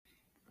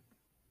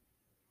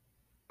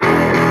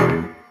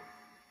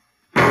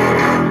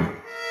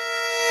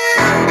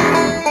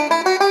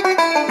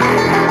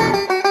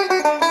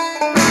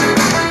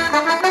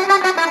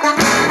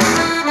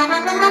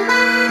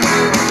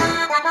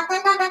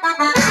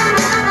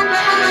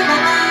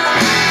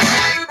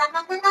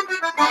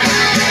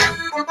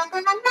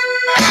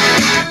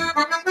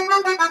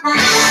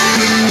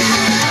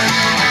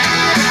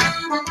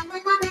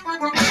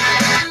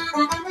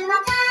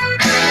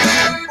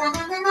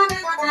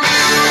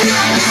If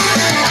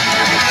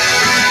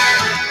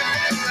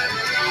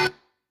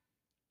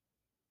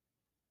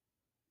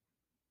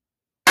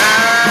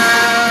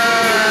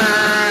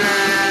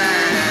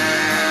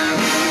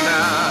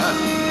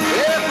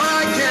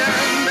I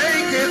can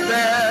make it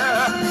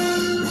there,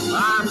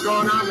 I'm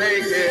gonna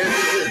make it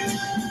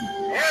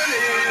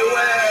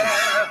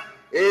anywhere.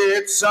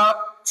 It's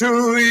up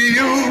to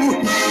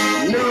you,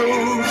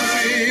 New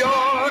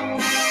York,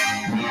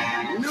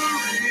 New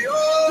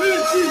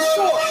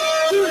York.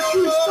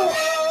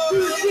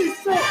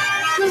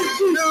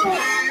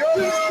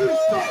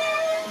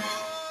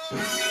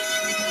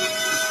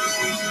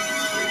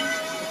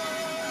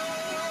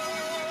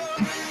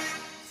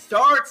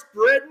 Start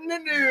spreading the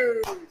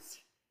news.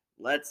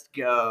 Let's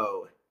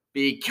go.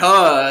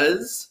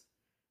 Because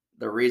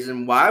the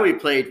reason why we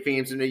played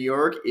Phoenix in New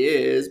York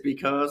is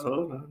because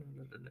The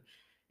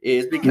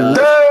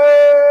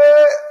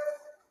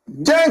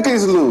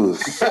Yankees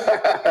lose.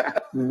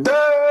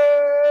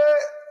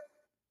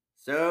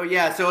 So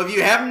if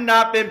you have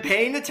not been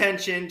paying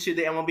attention to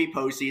the MLB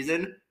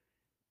postseason,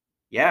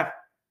 the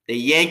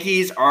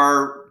Yankees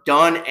are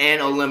done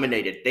and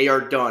eliminated. They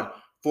are done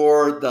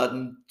for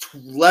the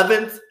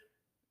 11th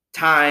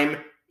time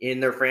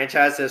in their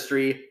franchise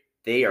history.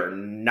 They are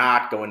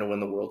not going to win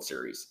the World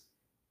Series,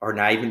 or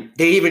not even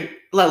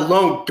let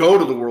alone go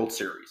to the World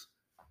Series.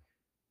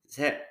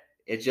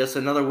 It's just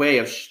another way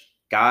of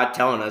God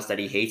telling us that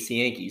He hates the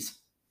Yankees.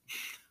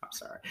 I'm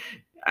sorry.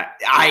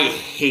 I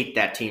hate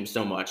that team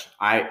so much.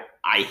 I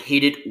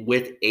hate it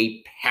with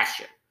a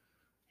passion.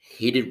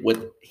 Hate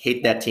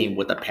that team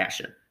with a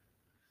passion.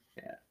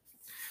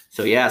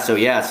 So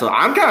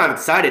I'm kind of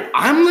excited.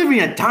 I'm living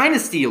a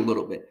dynasty a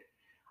little bit.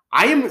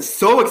 I am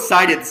so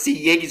excited to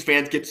see Yankees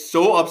fans get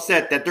so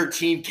upset that their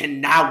team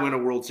cannot win a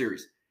World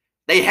Series.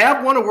 They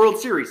have won a World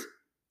Series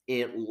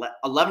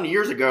 11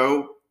 years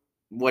ago,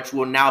 which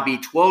will now be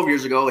 12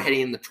 years ago,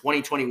 heading into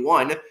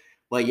 2021.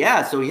 But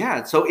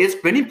so it's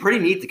been pretty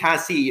neat to kind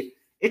of see.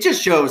 It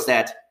just shows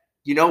that,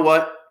 you know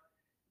what?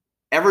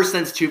 Ever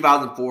since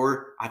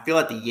 2004, I feel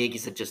like the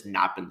Yankees have just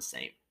not been the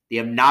same. They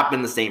have not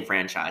been the same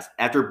franchise.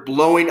 After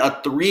blowing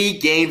a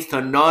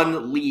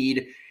 3-0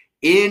 lead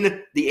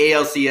in the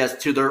ALCS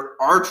to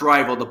their arch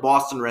rival, the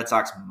Boston Red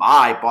Sox,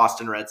 my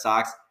Boston Red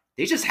Sox,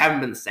 they just haven't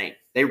been the same.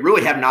 They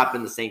really have not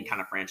been the same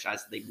kind of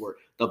franchise that they were.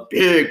 The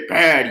big,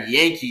 bad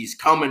Yankees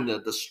coming to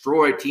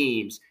destroy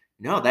teams.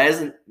 No, that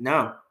isn't.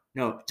 No.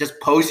 Just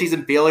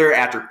postseason failure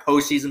after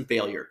postseason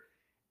failure.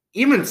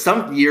 Even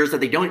some years that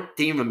they didn't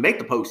even make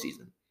the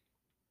postseason.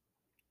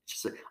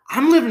 Just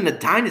I'm living a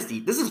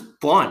dynasty. This is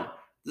fun.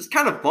 This is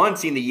kind of fun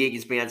seeing the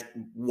Yankees fans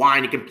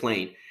whine and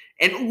complain.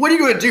 And what are you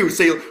going to do?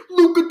 Say,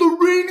 look at the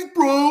rings,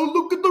 bro.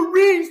 Look at the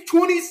rings.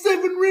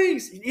 27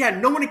 rings. Yeah,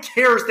 no one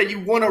cares that you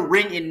won a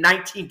ring in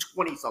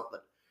 1920-something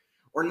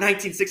or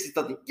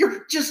 1960-something.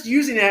 You're just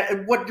using it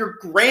as what your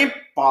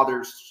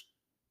grandfather's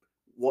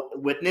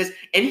witnessed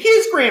and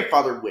his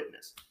grandfather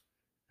witnessed.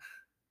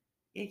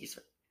 Yankees.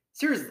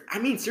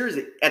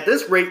 Seriously. At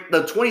this rate,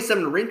 the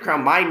 27 ring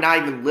crown might not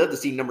even live to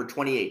see number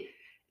 28.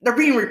 They're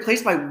being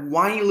replaced by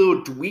whiny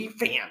little dweeb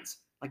fans.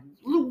 Like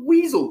little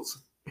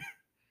weasels.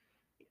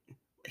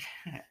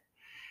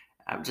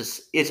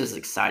 It's just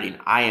exciting.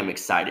 I am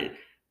excited.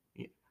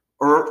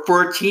 Or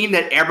for a team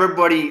that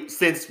everybody,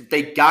 since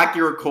they got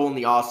Gerrit Cole in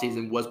the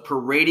offseason, was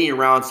parading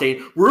around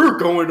saying, we're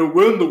going to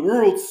win the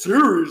World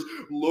Series.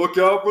 Look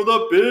out for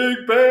the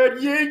big,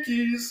 bad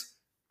Yankees.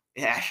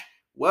 Yeah.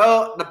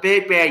 Well, the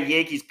big, bad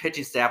Yankees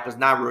pitching staff was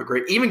not really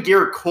great. Even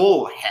Gerrit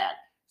Cole had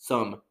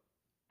some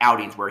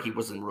outings where he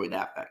wasn't really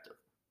that effective.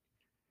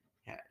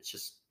 Yeah, it's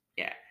just,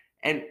 yeah.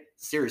 And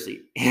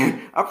seriously,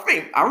 I'm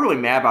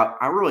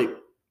really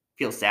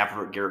feel sad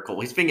for Gerrit Cole.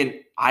 He's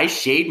thinking, I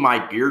shaved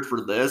my beard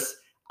for this.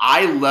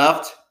 I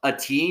left a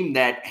team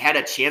that had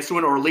a chance to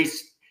win, or at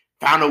least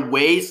found a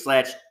way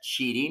 /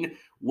 cheating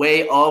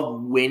way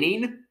of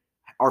winning,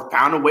 or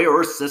found a way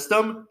or a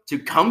system to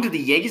come to the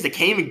Yankees that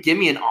can't even give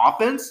me an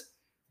offense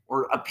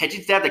or a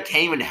pitching staff that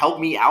can't even help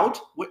me out.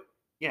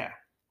 Yeah.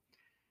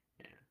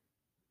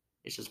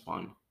 It's just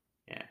fun.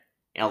 Yeah.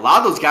 And a lot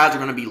of those guys are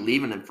going to be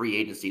leaving in free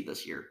agency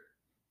this year.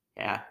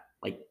 Yeah.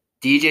 Like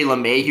DJ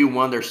LeMahieu,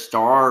 one of their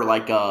star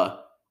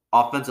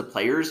offensive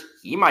players,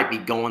 he might be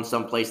going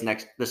someplace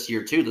this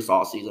year too, this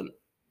offseason.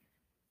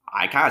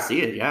 I kind of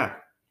see it, yeah.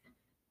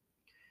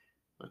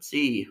 Let's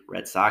see.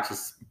 Red Sox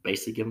is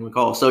basically giving them a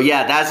call. So,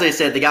 yeah, as I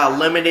said, they got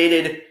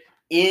eliminated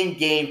in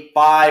Game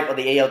 5 of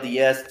the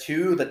ALDS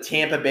to the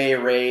Tampa Bay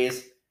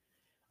Rays.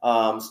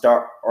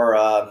 So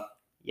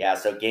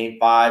Game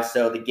 5.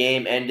 So the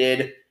game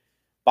ended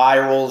by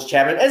Aroldis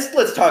Chapman.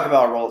 Let's talk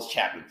about Aroldis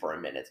Chapman for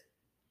a minute.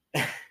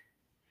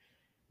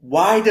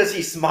 Why does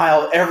he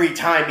smile every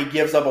time he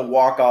gives up a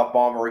walk-off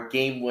bomb or a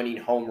game-winning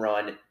home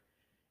run?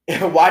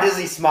 Why does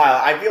he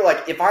smile? I feel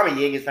like if I'm a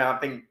Yankees fan, I'm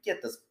thinking,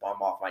 get this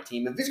bum off my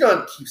team. If he's going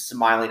to keep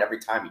smiling every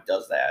time he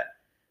does that,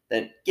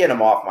 then get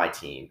him off my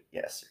team.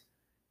 Yes.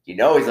 You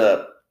know he's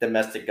a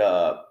domestic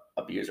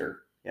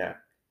abuser. Yeah.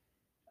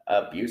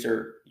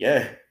 Abuser.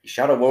 Yeah. He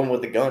shot a woman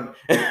with a gun.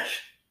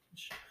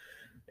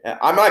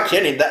 I'm not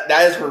kidding.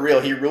 That is for real.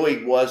 He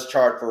really was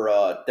charged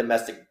for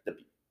domestic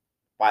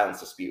violence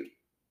dispute.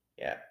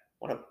 Yeah.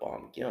 What a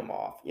bum. Get him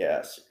off.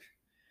 Yes.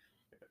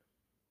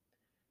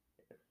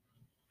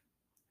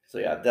 So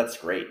yeah, that's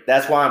great.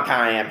 That's why I'm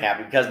kind of am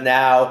happy because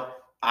now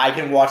I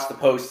can watch the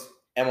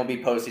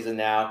MLB postseason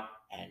now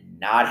and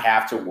not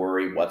have to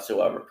worry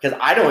whatsoever because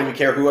I don't even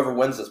care whoever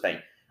wins this thing.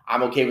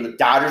 I'm okay with the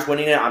Dodgers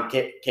winning it. I'm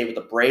okay with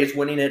the Braves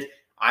winning it.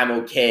 I'm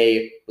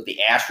okay with the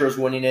Astros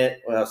winning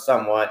it, well,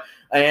 somewhat,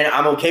 and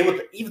I'm okay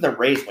with even the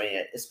Rays winning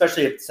it,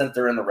 especially since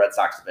they're in the Red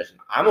Sox division.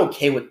 I'm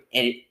okay with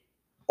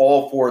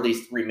all four of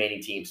these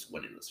remaining teams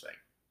winning this thing,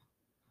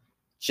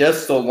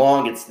 just so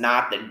long it's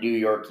not the New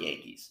York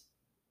Yankees.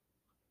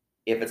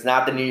 If it's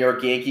not the New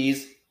York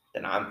Yankees,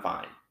 then I'm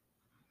fine.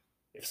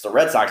 If it's the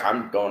Red Sox,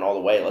 I'm going all the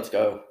way. Let's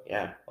go.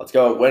 Yeah, let's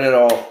go. Win it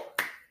all.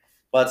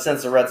 But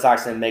since the Red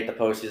Sox didn't make the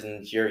postseason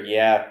this year,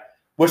 yeah.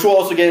 Which we'll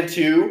also get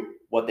into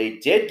what they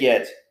did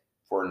get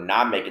for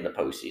not making the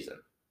postseason.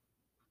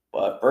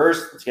 But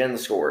first, let's get into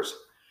the scores.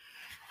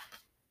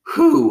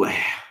 Whew.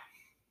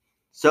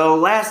 So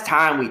last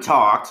time we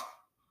talked,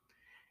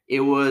 it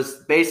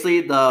was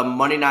basically the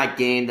Monday night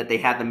game that they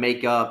had to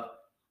make up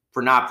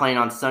for not playing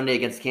on Sunday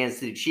against Kansas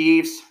City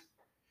Chiefs.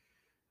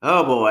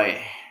 Oh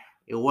boy,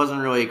 it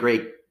wasn't really a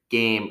great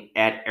game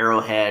at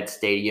Arrowhead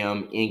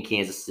Stadium in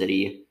Kansas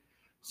City.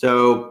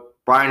 So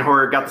Brian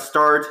Hoyer got the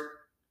start,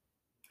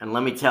 and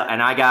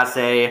I gotta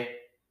say,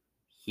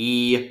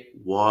 he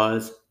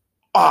was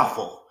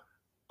awful.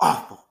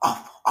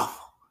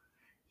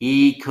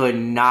 He could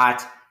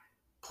not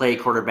play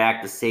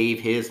quarterback to save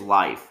his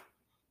life.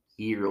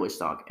 He really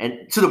stunk.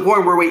 And to the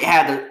point where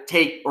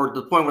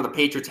the point where the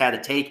Patriots had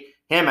to take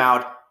him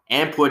out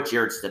and put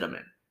Jarrett Stidham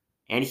in.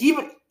 And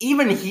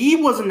even he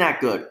wasn't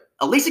that good.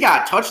 At least he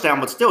got a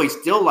touchdown, but still, he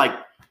still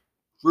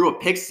threw a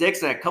pick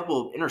six and a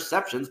couple of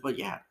interceptions. But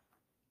yeah.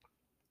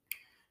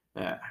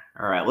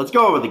 All right, let's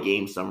go over the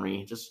game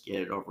summary. Just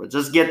get it over with.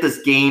 Just get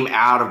this game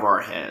out of our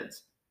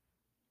heads.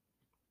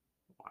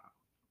 Wow.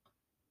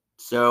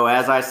 So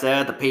as I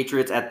said, the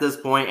Patriots at this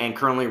point and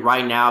currently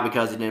right now,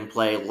 because they didn't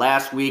play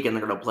last week and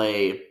they're going to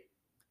play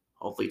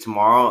hopefully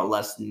tomorrow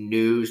unless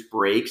news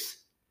breaks.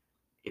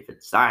 If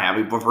it's not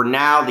happening. But for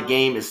now, the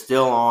game is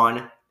still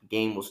on. The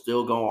game will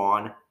still go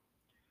on.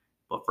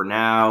 But for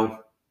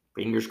now,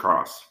 fingers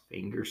crossed.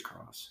 Fingers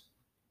crossed.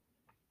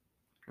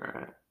 All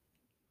right.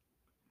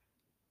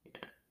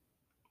 Yeah.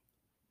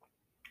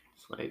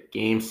 It's like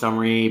game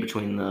summary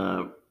between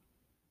the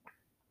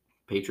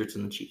Patriots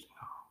and the Chiefs.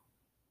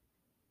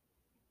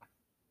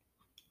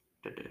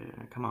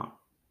 Come on.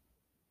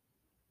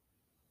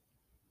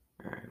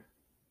 All right.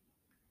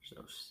 There's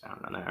no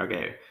sound on there.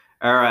 Okay.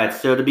 All right,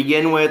 so to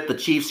begin with, the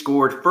Chiefs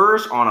scored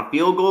first on a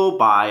field goal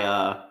by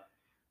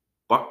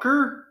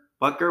Butker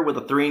with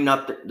a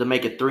 3-0 to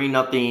make it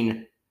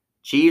 3-0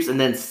 Chiefs, and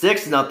then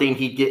 6-0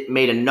 he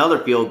made another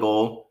field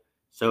goal,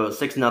 so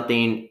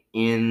 6-0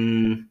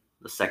 in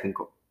the second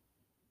quarter.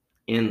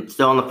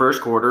 Still in the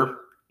first quarter.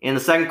 In the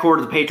second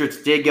quarter, the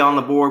Patriots did get on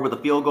the board with a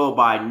field goal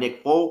by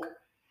Nick Folk,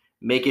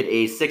 make it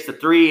a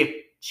 6-3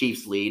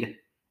 Chiefs lead,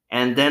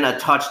 and then a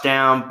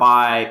touchdown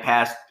by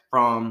pass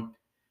from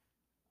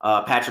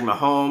Patrick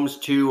Mahomes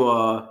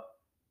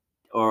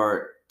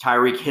or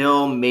Tyreek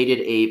Hill made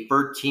it a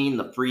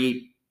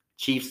 13-3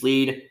 Chiefs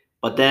lead.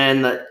 But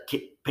then the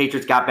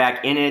Patriots got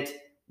back in it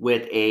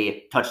with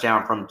a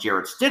touchdown from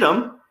Jarrett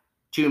Stidham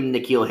to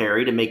N'Keal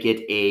Harry to make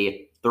it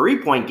a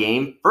 3-point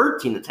game,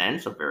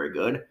 13-10, so very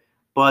good.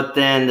 But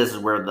then this is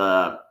where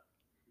the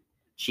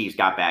Chiefs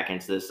got back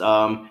into this.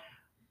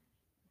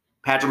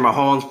 Patrick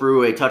Mahomes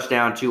threw a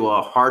touchdown to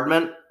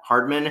Hardman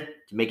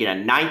to make it a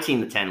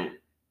 19-10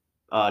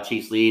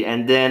 Chiefs lead,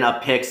 and then a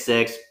pick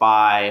six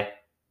by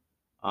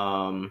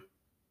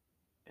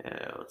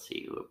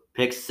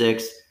pick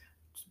six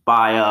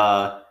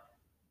by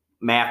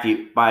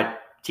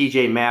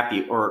TJ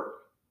Matthew, or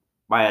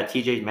by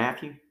TJ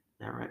Matthew, is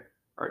that right?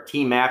 Or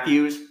T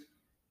Matthews.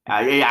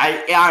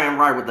 I am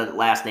right with the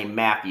last name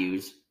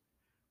Matthews,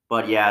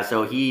 but yeah,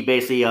 so he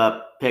basically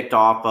picked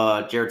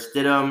off Jarrett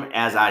Stidham,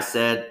 as I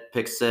said,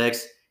 pick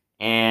six,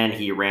 and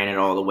he ran it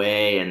all the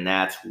way, and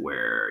that's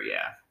where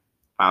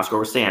final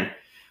score was standing.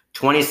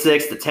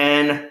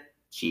 26-10,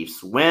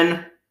 Chiefs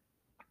win.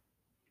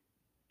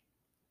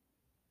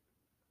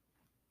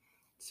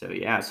 So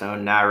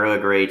not really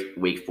great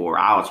week 4.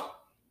 I was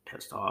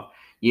pissed off.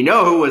 You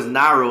know who was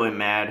not really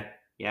mad?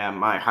 Yeah,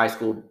 my high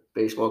school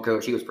baseball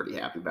coach. He was pretty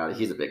happy about it.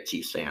 He's a big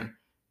Chiefs fan.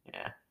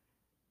 Yeah.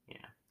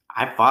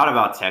 I thought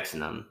about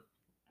texting him,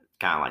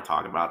 kind of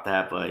talking about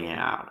that, but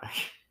I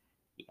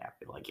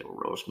feel like he'll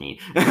roast me.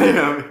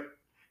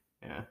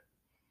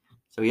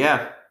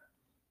 Yeah.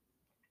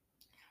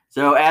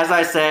 So as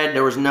I said,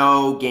 there was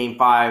no game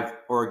 5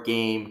 or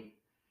game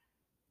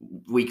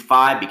week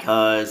 5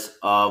 because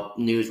of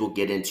news we'll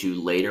get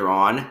into later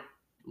on. It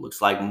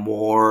looks like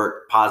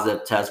more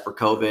positive tests for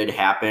COVID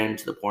happened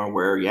to the point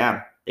where,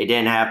 they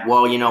didn't have,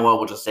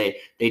 we'll just say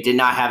they did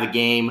not have a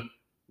game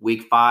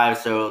week 5,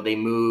 so they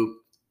moved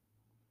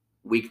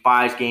week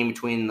 5's game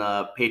between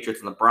the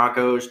Patriots and the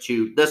Broncos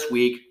to this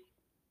week.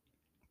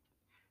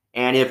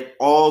 And if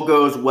all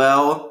goes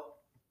well,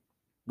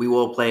 we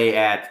will play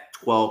at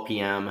 12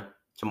 p.m.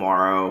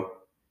 tomorrow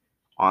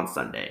on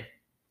Sunday.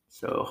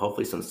 So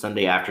hopefully some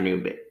Sunday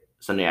afternoon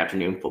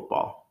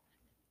football.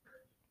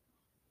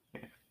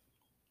 Yeah.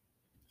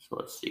 So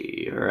let's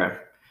see. All right.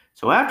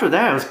 So after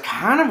that, it was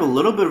kind of a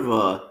little bit of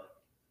a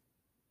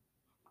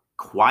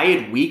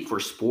quiet week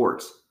for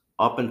sports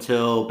up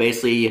until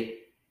basically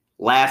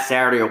last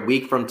Saturday, a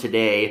week from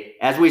today.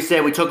 As we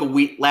said, we took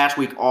last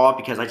week off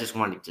because I just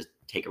wanted to just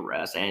take a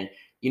rest. And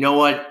you know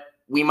what?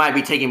 We might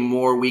be taking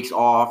more weeks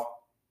off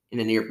in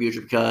the near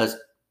future because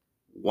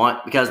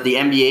the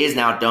NBA is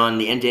now done,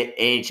 the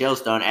NHL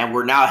is done, and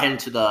we're now heading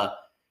to the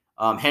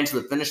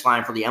finish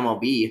line for the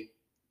MLB.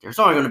 There's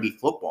only going to be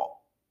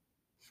football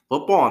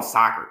and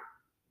soccer.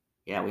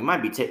 Yeah, we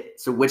might be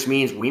which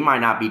means we might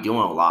not be doing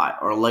a lot,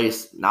 or at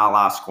least not a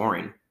lot of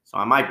scoring. So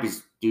I might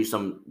do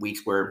some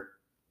weeks where,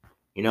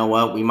 you know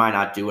what, we might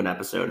not do an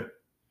episode.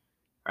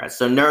 All right,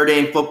 so Notre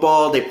Dame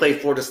football, they played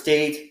Florida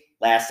State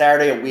last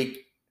Saturday, a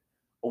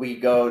week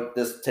ago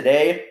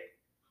today,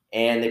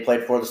 and they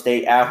played Florida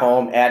State at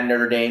home at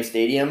Notre Dame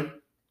Stadium,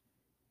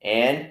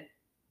 and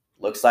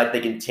looks like they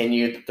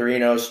continued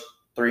the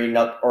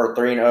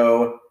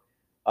 3-0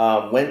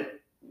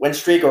 win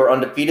streak or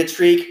undefeated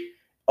streak.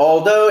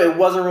 Although it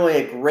wasn't really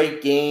a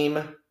great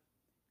game,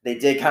 they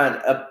did kind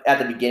of at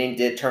the beginning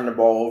did turn the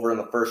ball over in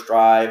the first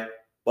drive,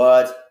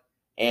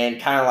 and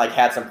kind of like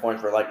had some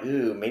points where like,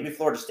 ooh, maybe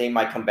Florida State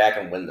might come back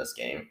and win this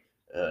game.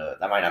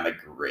 That might not be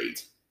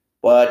great,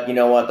 but you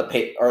know what?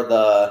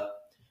 The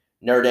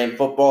Notre Dame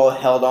football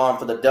held on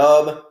for the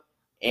dub,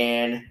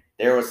 and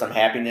there was some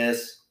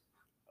happiness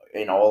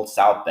in old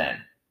South Bend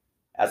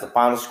as the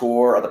final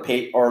score of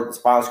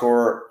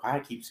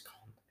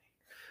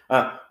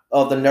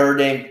of the Notre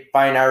Dame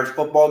Fighting Irish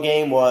football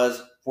game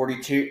was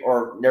 42,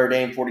 or Notre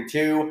Dame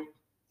 42,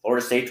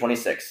 Florida State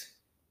 26.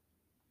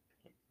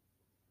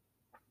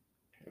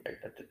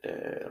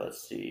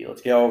 Let's see.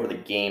 Let's go over the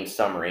game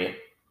summary.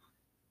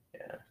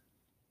 Yeah.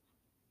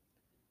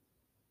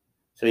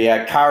 So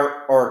yeah,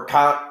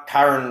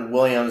 Kyren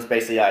Williams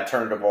basically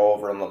turned the ball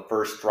over on the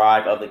first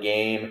drive of the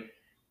game,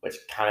 which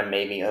kind of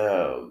made me,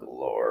 oh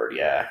Lord,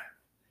 yeah,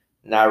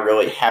 not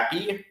really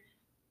happy.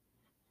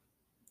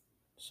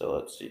 So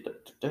let's see.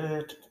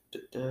 Yeah.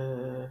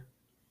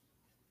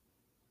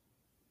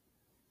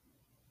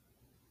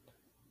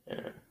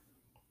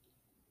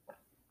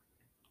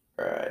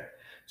 All right.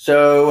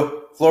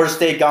 So Florida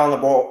State got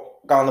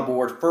on the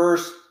board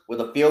first with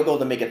a field goal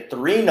to make it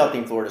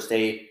 3-0 Florida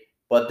State.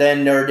 But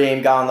then Notre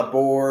Dame got on the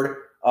board.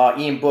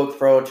 Ian Book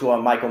throw to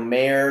Michael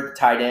Mayer, the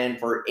tight end,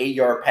 for an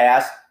 8-yard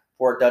pass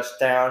for a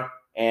touchdown.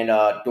 And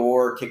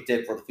Dorr kicked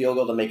it for the field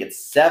goal to make it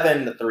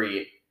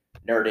 7-3.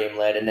 Notre Dame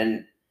led. And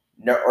then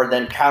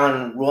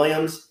Kyren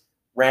Williams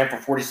ran for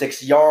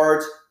 46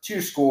 yards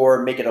to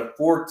score, make it a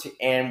 14,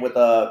 and with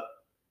a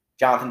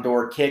Jonathan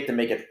Dorr kick to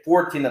make it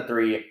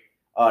 14-3.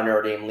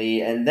 Notre Dame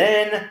lead. And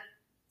then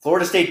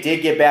Florida State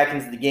did get back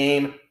into the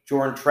game.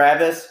 Jordan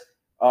Travis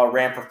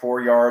ran for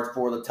 4 yards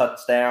for the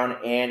touchdown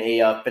and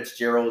a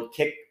Fitzgerald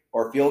kick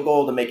or field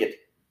goal to make it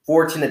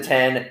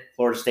 14-10.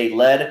 Florida State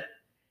led.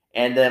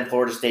 And then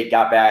Florida State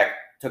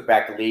took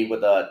back the lead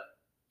with a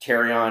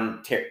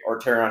Terrion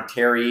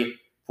Terry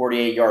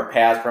 48-yard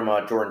pass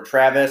from Jordan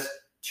Travis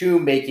to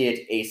make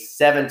it a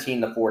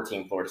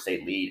 17-14 Florida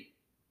State lead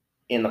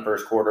in the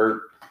first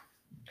quarter.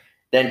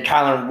 Then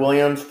Kyren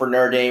Williams for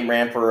Notre Dame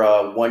ran for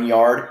 1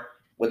 yard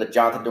with a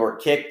Jonathan Dorr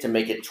kick to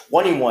make it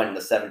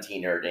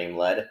 21-17. Notre Dame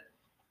led.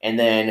 And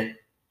then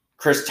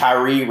Chris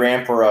Tyree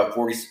ran for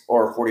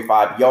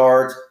 45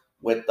 yards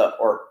with the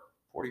or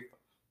 40.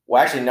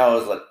 Well, actually, no,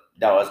 it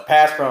was a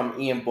pass from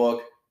Ian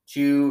Book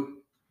to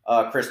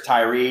Chris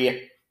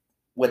Tyree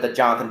with a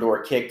Jonathan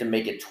Dorr kick to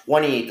make it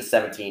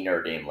 28-17.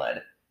 Notre Dame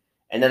led.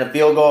 And then a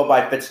field goal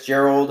by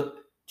Fitzgerald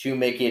to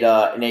make it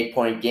an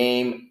 8-point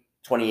game,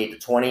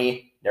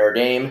 28-20. Notre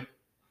Dame.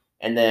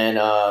 And then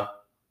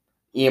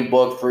Ian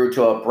Book threw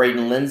to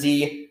Braden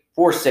Lindsey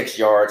for 6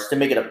 yards to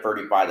make it a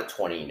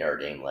 35-20 Notre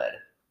Dame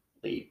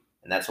lead.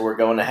 And that's where we're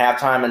going to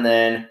halftime. And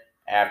then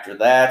after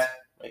that,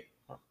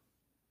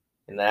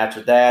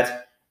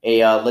 a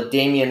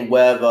LaDamian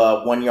Webb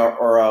 1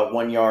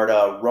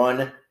 yard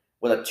run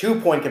with a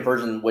 2-point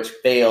conversion, which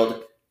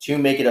failed to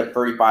make it a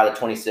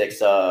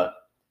 35-26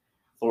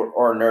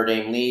 or Notre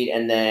Dame lead.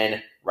 And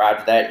then right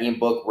after that, Ian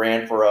Book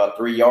ran for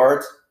 3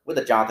 yards with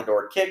a Jonathan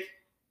Dorr kick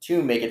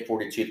to make it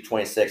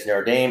 42-26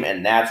 Notre Dame,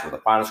 and that's where the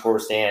final score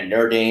stand.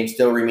 Notre Dame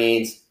still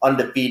remains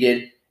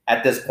undefeated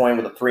at this point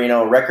with a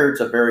 3-0 record,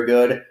 so very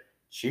good.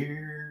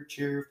 Cheer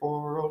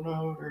for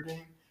Notre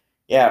Dame.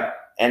 Yeah,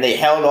 and they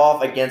held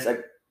off against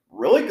a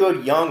really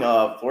good young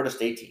Florida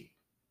State team.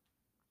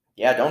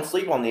 Yeah, don't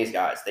sleep on these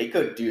guys. They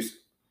could do.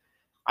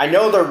 I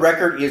know their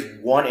record is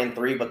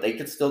 1-3, but they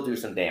could still do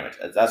some damage.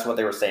 That's what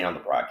they were saying on the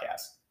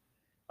broadcast,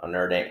 on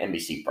Notre Dame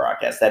NBC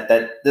broadcast.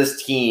 That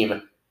this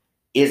team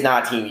is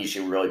not a team you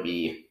should really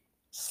be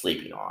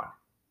sleeping on,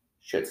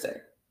 should say.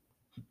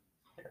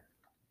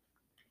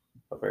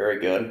 But very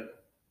good.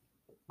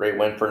 Great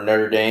win for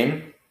Notre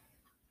Dame.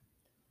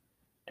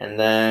 And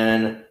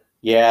then,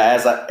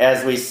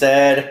 as we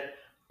said,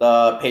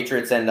 the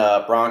Patriots and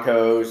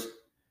Broncos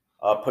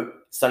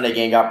Sunday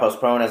game got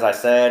postponed, as I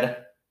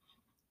said.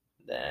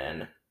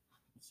 And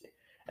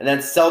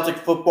then Celtic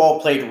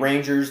football played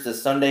Rangers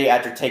this Sunday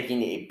after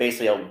taking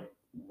basically a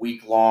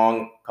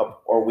week-long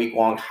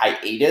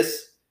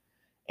hiatus.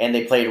 And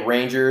they played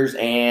Rangers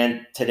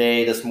and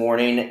this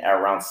morning at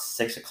around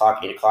 6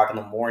 o'clock, 8 o'clock in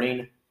the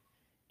morning.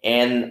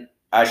 And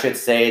I should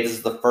say this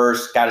is the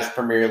first Scottish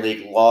Premier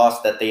League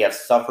loss that they have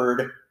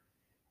suffered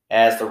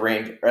as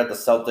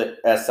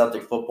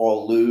Celtic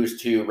football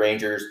lose to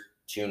Rangers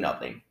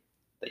 2-0.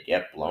 They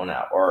get blown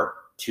out, or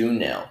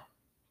 2-0. Yeah,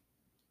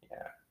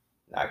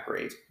 not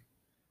great.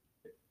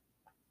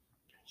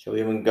 Should we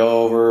even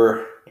go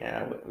over?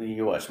 Yeah, we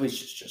should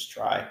just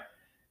try.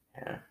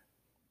 Yeah.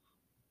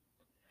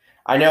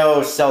 I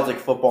know Celtic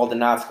football did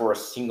not score a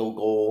single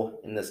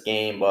goal in this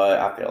game, but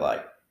I feel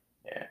like,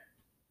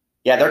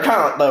 they're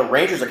kind of the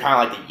Rangers are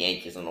kind of like the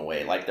Yankees in a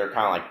way. Like they're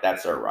kind of like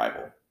that's their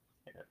rival.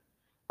 Yeah.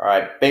 All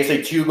right,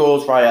 basically 2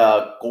 goals by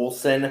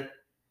Golson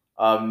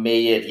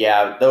made it.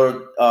 Yeah,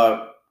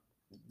 I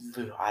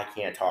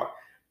can't talk.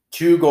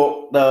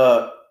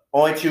 The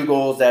only 2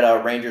 goals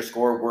that Rangers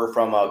scored were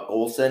from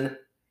Golson,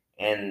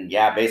 and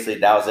basically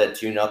that was it,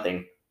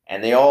 2-0.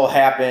 And they all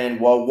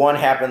happened. Well, one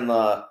happened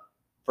the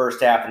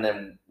first half, and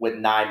then with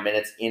 9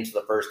 minutes into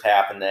the first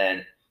half, and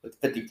then with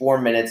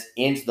 54 minutes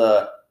into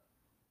the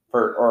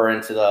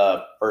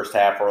first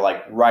half, or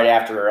like right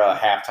after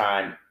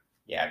halftime,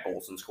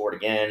 Golson scored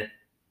again.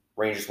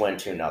 Rangers win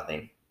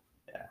 2-0.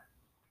 Yeah.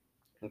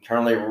 And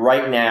currently,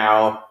 right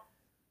now,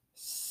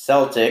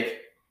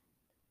 Celtic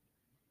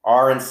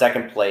are in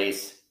second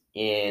place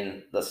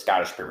in the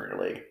Scottish Premier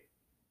League.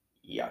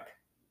 Yuck.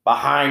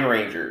 Behind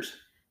Rangers.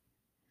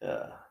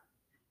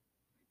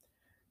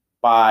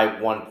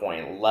 By 1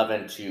 point,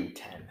 11-10.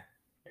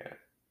 Yeah.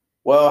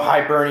 Well,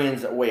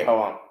 Hibernians. Wait,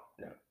 hold on.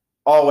 No.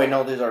 Oh, wait,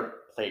 no, these are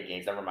played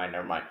games. Never mind.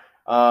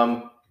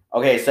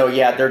 Okay, so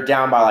they're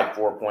down by like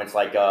 4 points,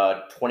 like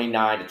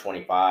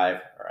 29-25. All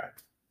right.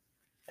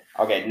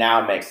 Okay,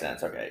 now it makes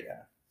sense. Okay,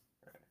 yeah.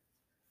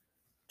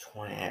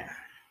 20.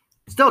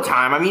 Still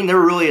time. I mean, there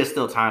really is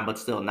still time, but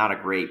still not a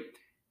great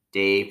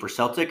day for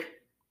Celtic.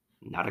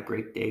 Not a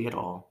great day at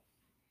all.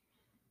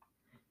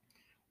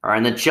 All right,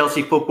 and then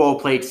Chelsea football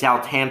played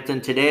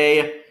Southampton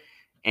today,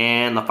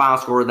 and the final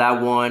score of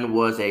that one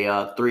was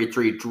a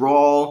 3-3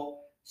 draw.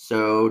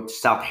 So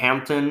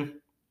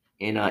Southampton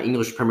in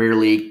English Premier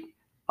League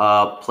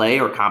play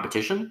or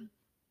competition.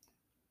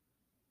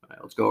 All right,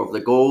 let's go over the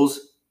goals.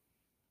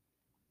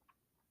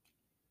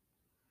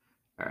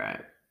 All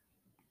right.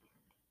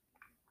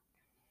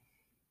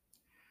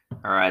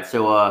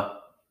 So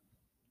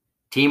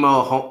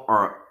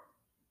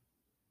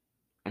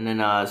and then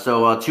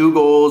 2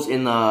 goals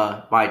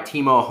by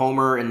Timo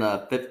Homer in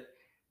the fifth,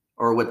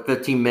 or with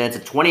 15 minutes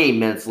and 28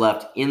 minutes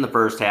left in the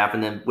first half,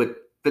 and then with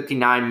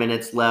 59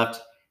 minutes left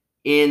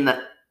in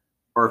the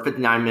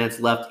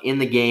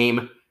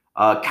game,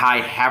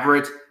 Kai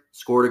Havertz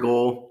scored a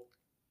goal,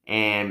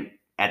 and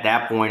at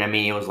that point, I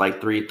mean, it was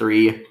like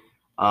 3-3.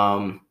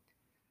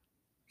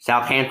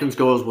 Southampton's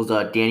goals was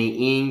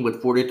Danny Ing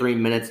with 43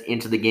 minutes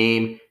into the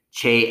game,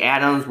 Che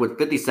Adams with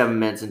 57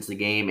 minutes into the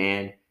game,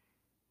 and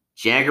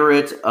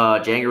Jagerit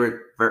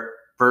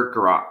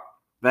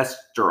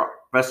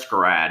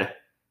Vestergaard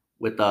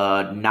with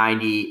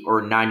 90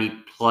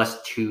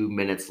 plus 2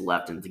 minutes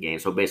left in the game.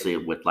 So basically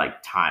with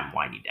like time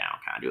winding down,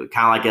 kind of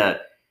like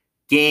a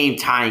game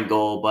tying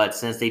goal. But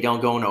since they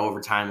don't go into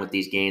overtime with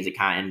these games, it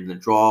kind of ended in the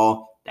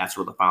draw. That's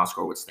where the final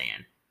score would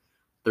stand.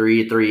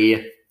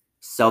 3-3.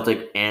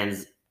 Celtic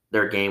ends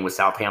their game with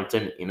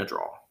Southampton in a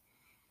draw.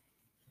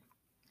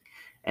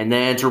 And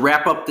then to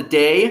wrap up the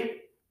day,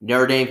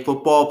 Notre Dame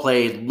football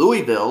played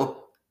Louisville.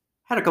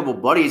 Had a couple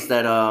buddies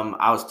that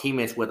I was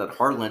teammates with at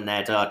Heartland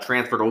that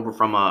transferred over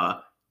from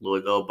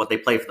Louisville, but they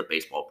played for the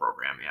baseball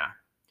program,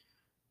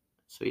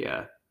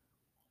 So,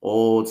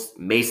 old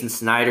Mason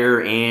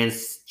Snyder and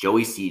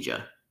Joe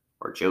Seja.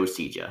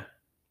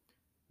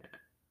 Yeah.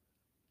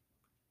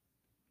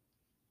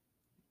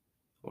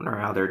 Wonder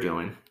how they're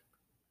doing.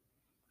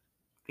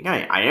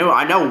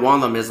 I know one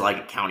of them is like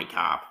a county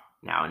cop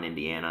now in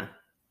Indiana.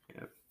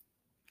 Yeah.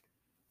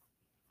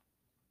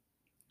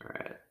 All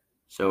right.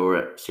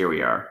 So here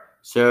we are.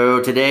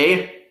 So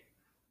today,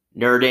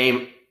 Notre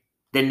Dame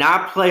did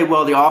not play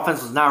well. The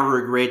offense was not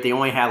really great. They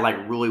only had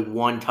like really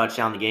 1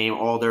 touchdown in the game.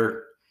 All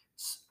their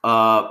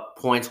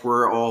points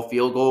were all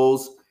field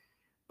goals,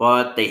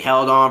 but they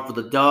held on for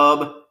the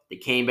dub. They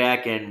came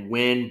back and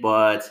win,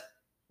 but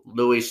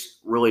Louis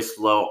really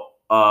slow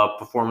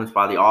performance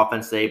by the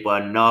offense today,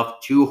 but enough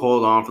to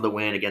hold on for the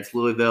win against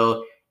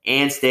Louisville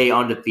and stay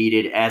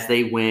undefeated as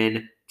they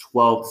win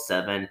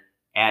 12-7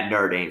 at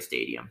Notre Dame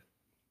Stadium.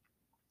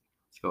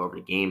 Let's go over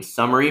the game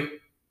summary.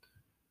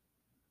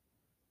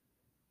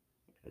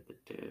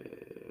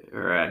 All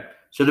right.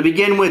 So to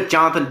begin with,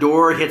 Jonathan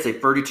Dorr hits a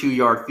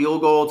 32-yard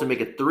field goal to make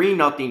it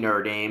 3-0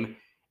 Notre Dame,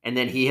 and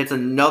then he hits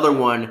another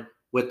one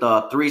with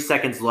 3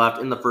 seconds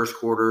left in the first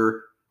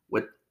quarter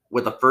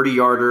with a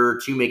 30-yarder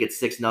to make it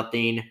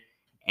 6-0.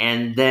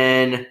 And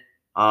then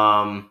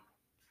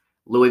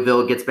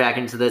Louisville gets back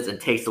into this and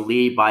takes the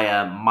lead by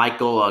a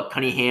Michael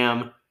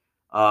Cunningham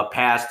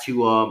pass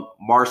to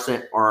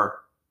Marcin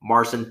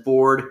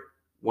Ford,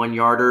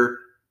 1-yarder,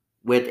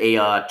 with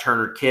a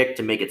Turner kick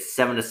to make it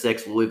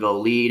 7-6 Louisville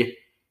lead.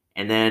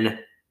 And then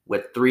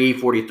with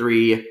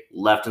 3:43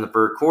 left in the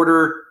third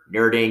quarter,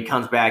 Notre Dame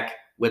comes back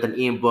with an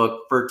Ian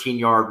Book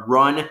 13-yard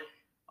run.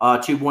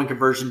 2-point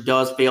conversion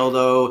does fail,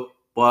 though,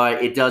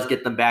 but it does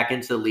get them back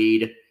into the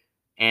lead.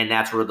 And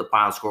that's where the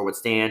final score would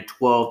stand.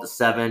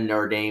 12-7,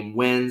 Notre Dame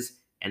wins,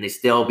 and they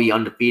still be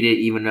undefeated,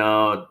 even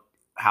though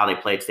how they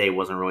played today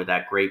wasn't really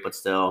that great, but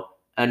still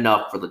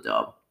enough for the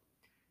dub.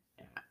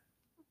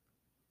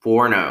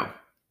 4-0.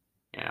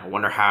 Yeah, I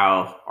wonder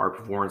how our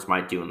performance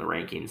might do in the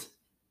rankings.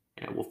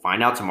 And we'll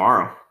find out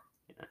tomorrow.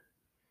 Yeah.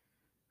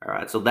 All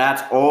right, so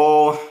that's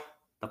all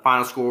the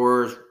final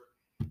scores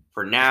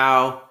for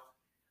now.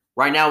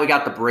 Right now, we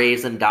got the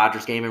Braves and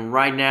Dodgers game, and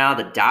right now,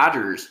 the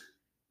Dodgers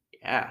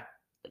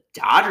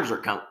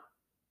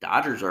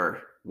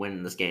are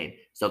winning this game.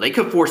 So they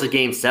could force a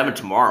game 7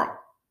 tomorrow.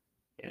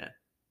 Yeah.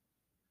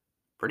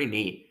 Pretty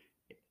neat.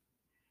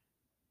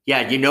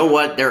 Yeah, you know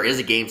what? There is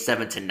a game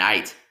 7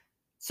 tonight.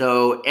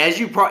 So as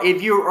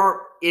if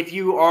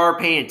you are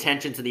paying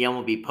attention to the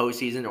MLB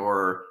postseason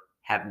or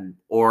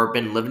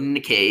been living in the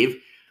cave,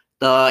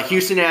 the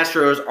Houston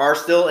Astros are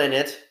still in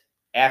it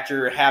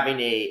after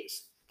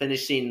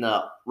finishing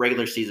the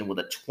regular season with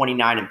a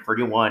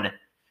 29-31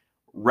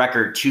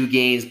 record, 2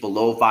 games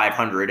below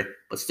 500,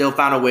 but still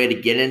found a way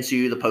to get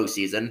into the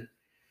postseason.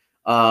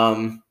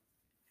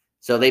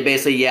 So they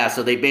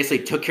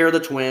basically took care of the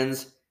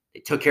Twins. They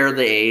took care of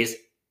the A's.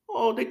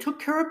 Oh, they took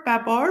care of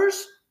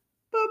Babars.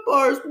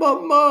 Babars,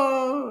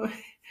 mama.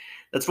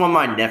 That's what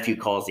my nephew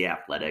calls the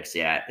Athletics.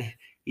 Yeah,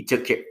 he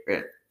took care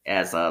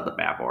as the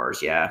Babars.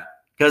 Yeah,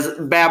 because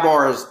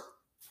Babars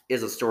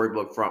is a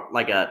storybook from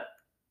like a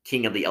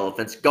King of the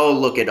Elephants. Go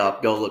look it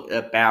up. Go look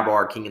at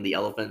Babar, King of the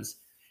Elephants.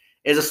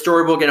 It's a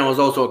storybook, and it was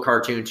also a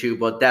cartoon too,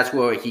 but that's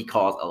what he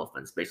calls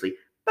elephants, basically.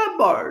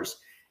 Babars.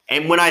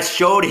 And when I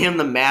showed him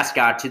the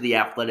mascot to the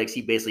Athletics,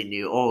 he basically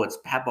knew, oh, it's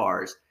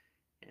Babars.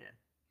 Yeah.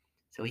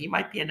 So he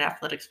might be an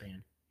Athletics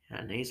fan.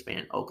 Yeah, an A's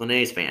fan, Oakland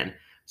A's fan.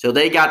 So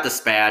they got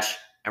dispatched,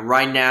 and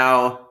right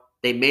now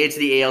they made it to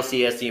the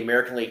ALCS, the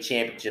American League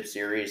Championship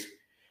Series,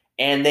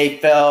 and they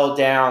fell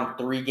down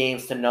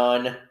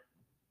 3-0,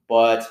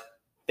 but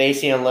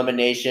facing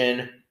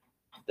elimination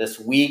this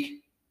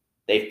week,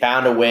 they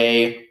found a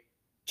way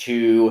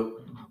to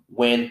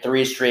win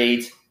 3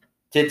 straight,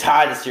 to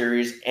tie the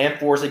series and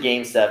force a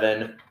game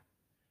 7.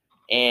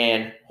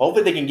 And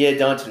hopefully they can get it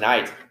done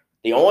tonight.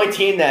 The only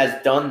team that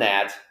has done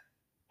that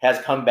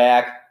has come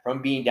back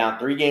from being down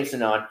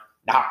 3-0,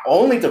 not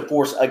only to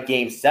force a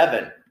game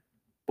 7,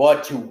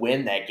 but to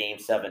win that game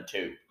 7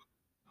 too.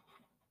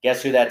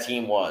 Guess who that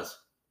team was?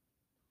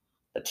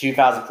 The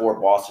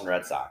 2004 Boston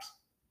Red Sox.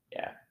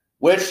 Yeah.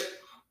 Which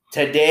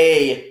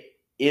today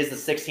is the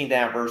 16th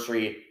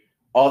anniversary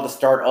of the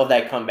start of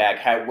that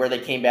comeback, where they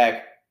came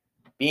back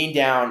being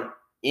down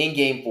in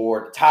Game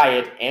 4 to tie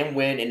it and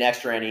win in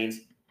extra innings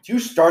to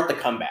start the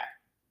comeback.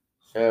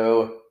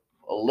 So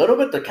a little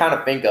bit to kind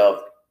of think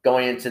of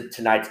going into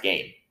tonight's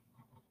game.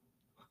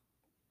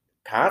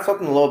 Kind of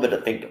something a little bit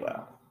to think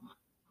about.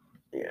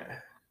 Yeah.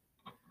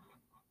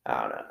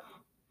 I don't know.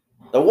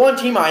 The one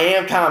team I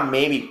am kind of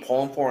maybe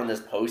pulling for in this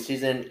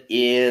postseason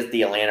is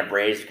the Atlanta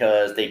Braves,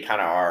 because they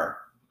kind of are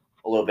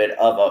a little bit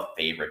of a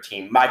favorite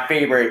team. My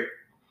favorite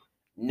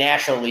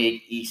National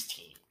League East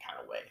team kind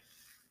of way.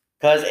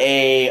 Because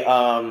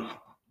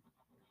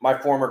my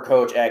former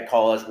coach at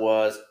college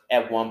was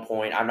at one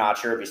point, I'm not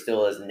sure if he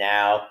still is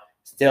now,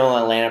 still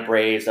an Atlanta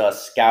Braves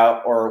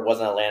scout, or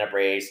was an Atlanta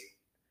Braves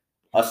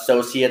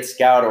associate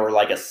scout, or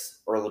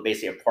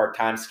basically a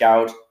part-time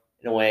scout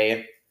in a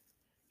way.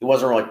 It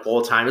wasn't really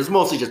full-time. It was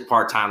mostly just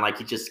part-time. Like,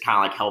 he just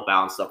kind of like help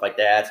out and stuff like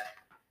that.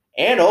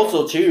 And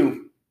also,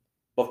 too,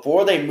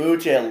 before they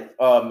moved to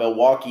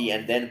Milwaukee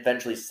and then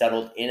eventually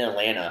settled in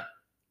Atlanta,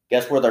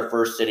 guess where their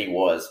first city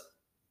was?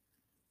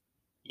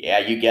 Yeah,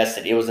 you guessed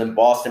it. It was in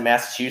Boston,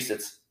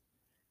 Massachusetts.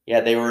 Yeah,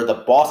 they were the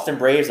Boston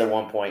Braves at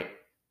one point.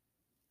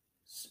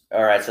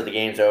 All right, so the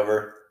game's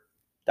over.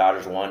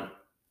 Dodgers won.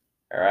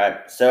 All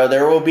right, so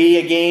there will be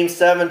a game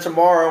 7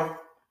 tomorrow.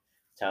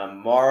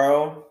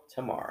 Tomorrow.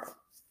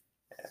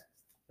 Yeah.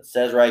 It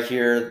says right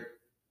here,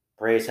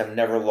 Braves have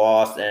never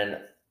lost in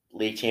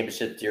League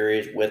Championship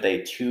Series with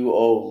a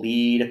 2-0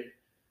 lead.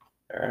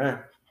 All right.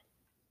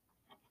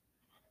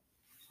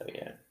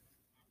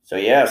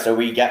 So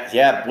we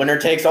got, winner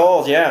takes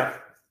all, yeah.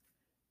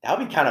 That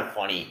would be kind of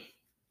funny.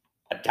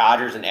 A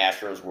Dodgers and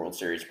Astros World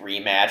Series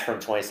rematch from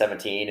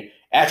 2017.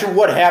 After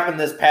what happened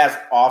this past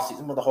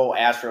offseason with the whole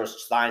Astros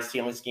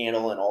sign-stealing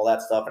scandal and all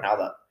that stuff, and how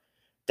the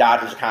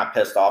Dodgers are kind of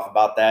pissed off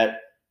about that,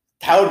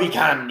 that would be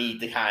kind of neat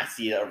to kind of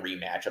see a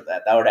rematch of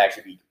that. That would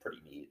actually be pretty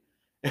neat.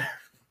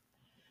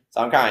 So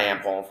I'm kind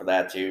of pulling for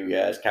that too.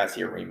 Yeah, just kind of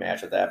see a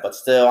rematch of that. But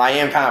still, I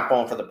am kind of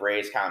pulling for the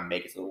Braves kind of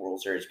make it to the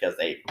World Series, because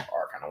they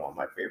are kind of probably one of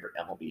my favorite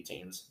MLB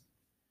teams.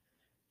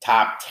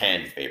 Top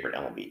 10 favorite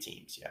MLB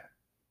teams, yeah.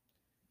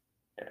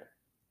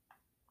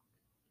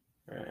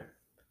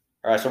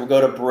 All right, so we'll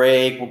go to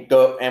break. We'll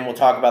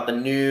talk about the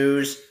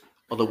news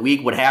of the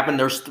week. What happened?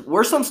 There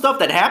was some stuff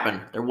that happened.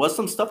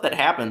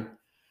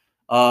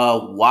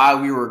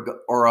 While we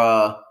were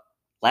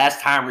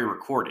last time we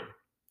recorded.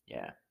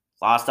 Yeah,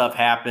 a lot of stuff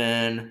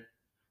happened.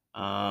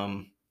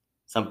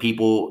 Some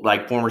people,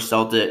 like former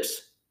Celtics,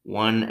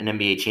 won an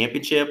NBA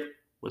championship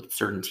with a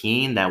certain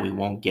team that we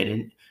won't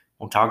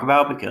talk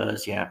about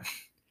because, yeah.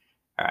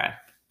 All right,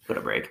 go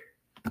to break.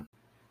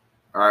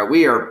 All right,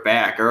 we are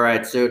back. All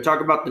right, so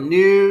talk about the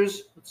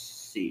news. Let's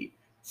see.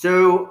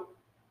 So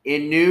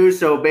in news,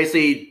 so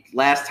basically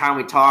last time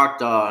we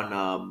talked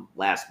on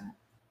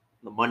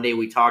the Monday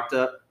we talked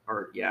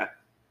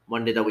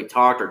Monday that we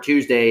talked, or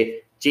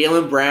Tuesday,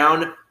 Jaylen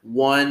Brown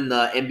won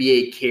the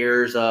NBA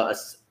Cares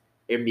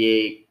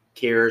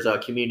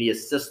Community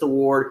Assist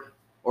Award,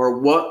 or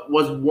what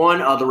was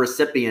one of the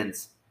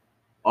recipients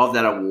of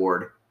that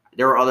award.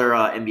 There were other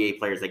NBA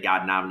players that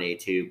got nominated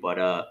too,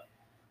 but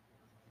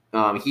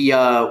he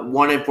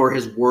won it for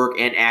his work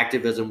and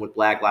activism with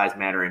Black Lives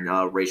Matter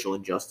and racial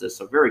injustice.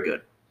 So very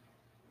good.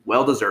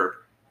 Well deserved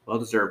by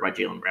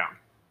Jaylen Brown.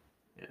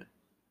 Yeah.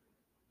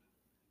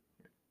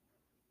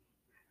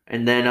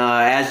 And then,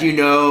 as you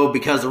know,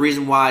 because the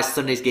reason why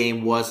Sunday's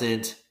game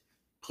wasn't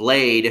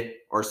played,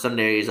 or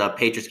Sunday's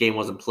Patriots game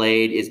wasn't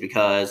played, is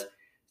because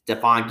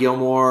Stephon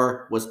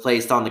Gilmore was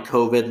placed on the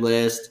COVID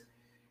list.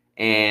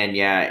 And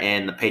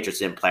the Patriots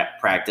didn't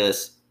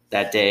practice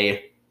that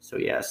day. So,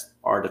 yes,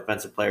 our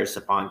defensive player,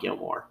 Stephon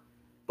Gilmore.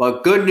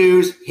 But good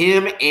news,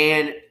 him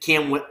and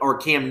Cam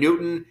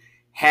Newton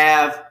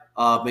have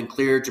been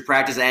cleared to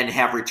practice and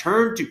have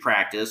returned to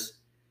practice.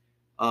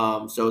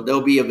 So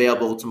they'll be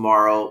available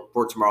tomorrow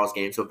for tomorrow's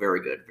game. So very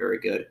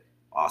good.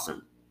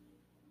 Awesome.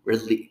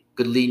 Really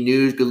good lead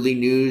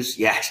news.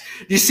 Yes.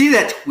 Do you see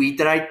that tweet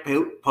that I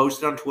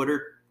posted on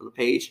Twitter for the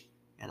page?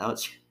 Yeah, that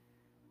was.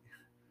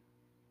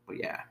 But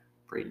yeah,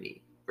 pretty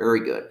neat.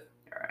 Very good.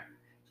 All right.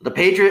 So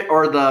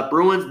the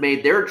Bruins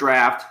made their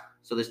draft.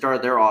 So they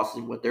started their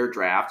offseason with their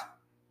draft.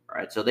 All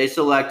right. So they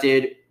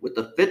selected with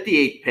the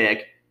 58th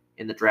pick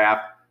in the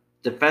draft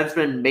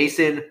defenseman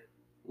Mason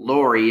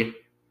Lohrei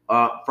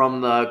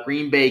from the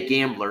Green Bay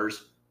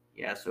Gamblers.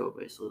 Yeah. So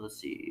basically, let's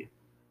see.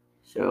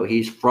 So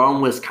he's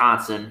from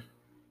Wisconsin.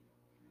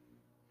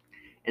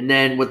 And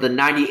then with the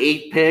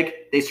 98th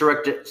pick, they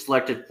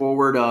selected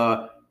forward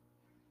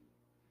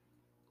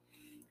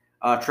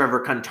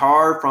Trevor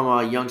Kantar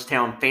from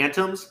Youngstown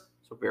Phantoms.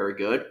 So very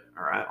good.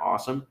 All right,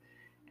 awesome.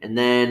 And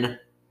then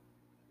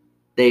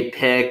they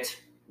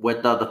picked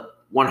with the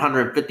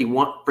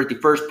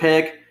 51st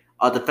pick,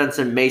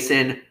 defenseman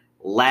Mason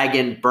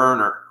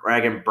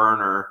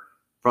Lagenburner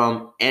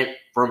from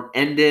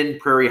Enden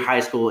Prairie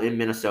High School in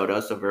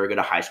Minnesota. So very good,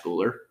 a high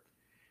schooler.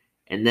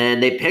 And then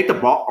they picked a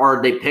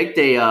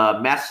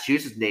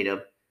Massachusetts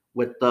native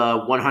with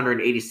the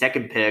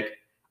 182nd pick,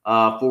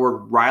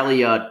 forward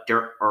Riley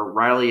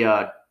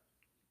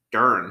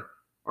Duren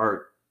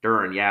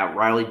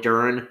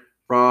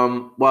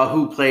from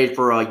who played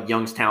for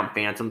Youngstown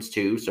Phantoms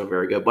too. So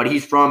very good, but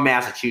he's from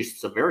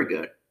Massachusetts, so very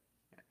good.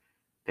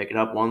 Picking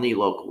up one of the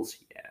locals,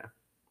 yeah.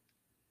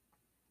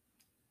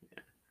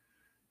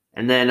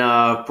 And then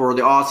for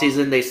the off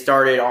season, they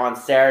started on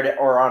Saturday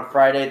or on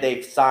Friday.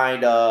 They've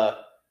signed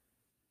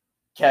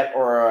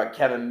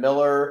Kevin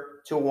Miller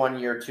to a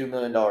 1-year, $2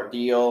 million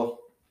deal.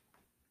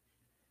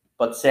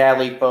 But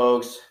sadly,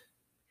 folks,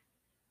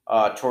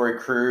 Torrey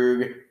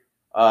Krug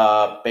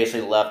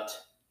basically left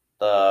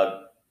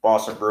the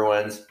Boston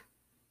Bruins.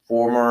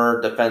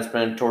 Former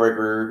defenseman Torrey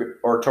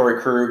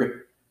Krug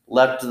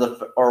left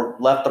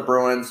the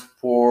Bruins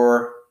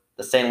for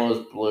the St.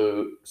 Louis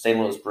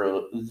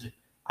Blues.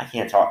 I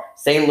can't talk.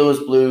 St. Louis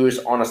Blues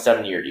on a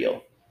 7-year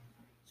deal.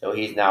 So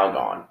he's now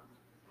gone.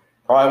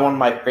 Probably one of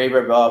my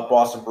favorite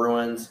Boston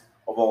Bruins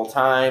of all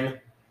time.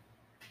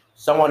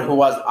 Someone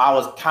who I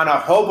was kind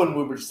of hoping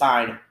we would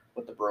sign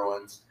with the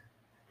Bruins,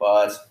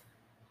 but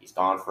he's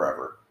gone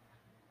forever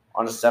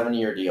on a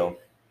 7-year deal. It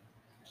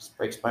just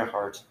breaks my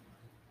heart.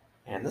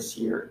 And this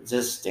year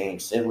just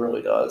stinks. It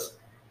really does.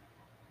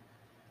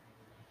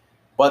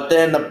 But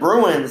then the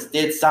Bruins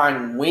did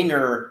sign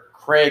winger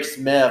Craig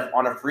Smith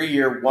on a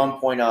 3-year,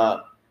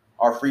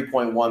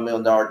 $3.1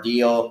 million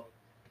deal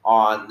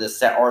on this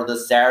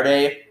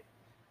Saturday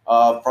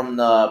from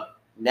the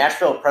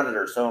Nashville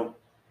Predators. So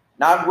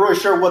not really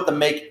sure what to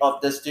make of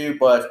this dude,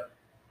 but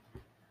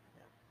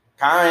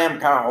I am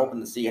kind of hoping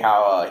to see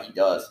how he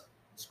does.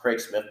 This Craig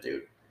Smith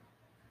dude.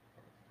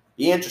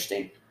 Be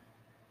interesting.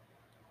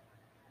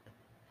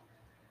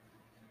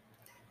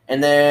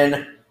 And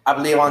then I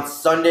believe on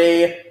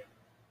Sunday,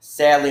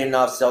 sadly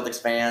enough,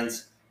 Celtics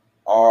fans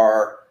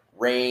are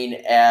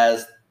reign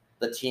as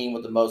the team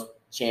with the most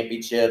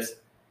championships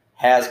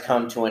has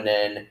come to an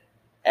end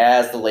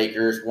as the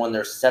Lakers won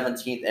their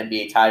 17th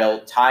NBA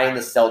title, tying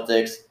the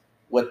Celtics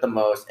with the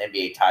most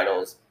NBA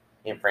titles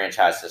in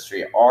franchise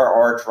history. Our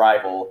arch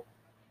rival,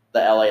 the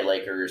LA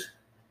Lakers,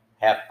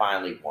 have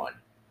finally won.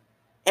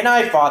 And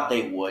I thought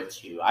they would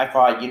too. I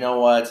thought, you know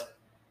what,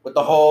 with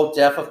the whole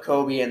death of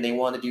Kobe and they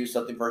wanted to do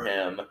something for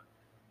him,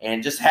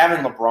 and just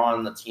having LeBron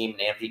and the team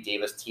and Anthony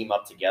Davis team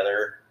up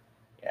together,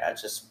 yeah, it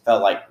just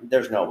felt like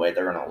there's no way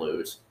they're gonna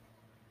lose.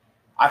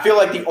 I feel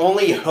like the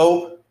only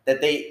hope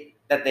that they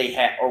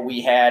had or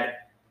we had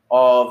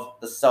of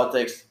the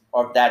Celtics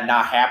of that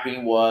not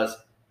happening was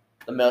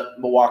the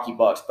Milwaukee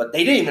Bucks, but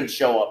they didn't even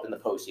show up in the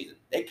postseason.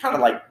 They kind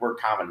of like were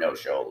kind of a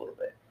no-show a little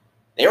bit.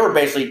 They were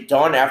basically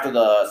done after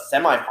the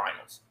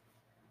semifinals.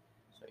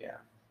 So yeah,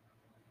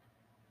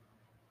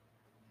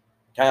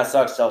 kind of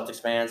sucks,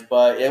 Celtics fans,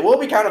 but it will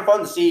be kind of fun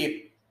to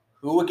see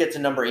who would get to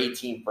number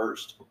 18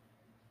 first.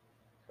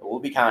 It will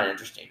be kind of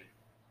interesting.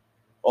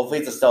 Hopefully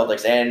it's the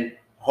Celtics, and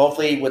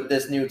hopefully with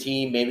this new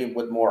team, maybe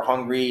with more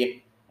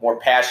hungry, more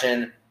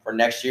passion for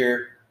next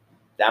year,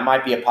 that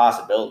might be a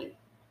possibility.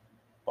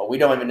 But we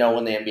don't even know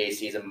when the NBA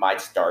season might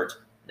start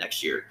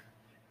next year.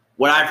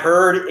 What I've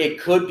heard,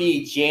 it could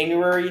be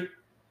January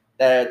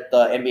that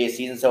the NBA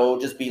season, so it'll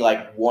just be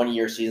like 1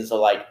 year season, so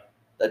like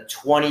the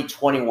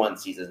 2021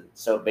 season.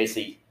 So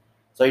basically,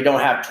 so you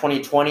don't have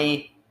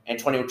 2020 and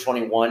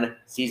 2021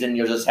 season,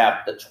 you'll just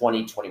have the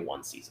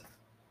 2021 season.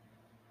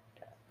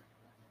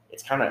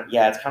 It's kind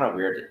of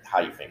weird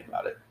how you think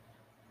about it.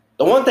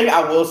 The one thing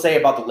I will say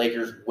about the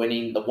Lakers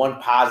winning, the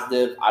one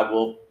positive I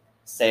will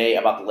say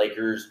about the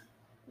Lakers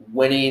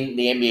winning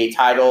the NBA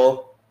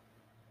title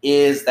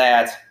is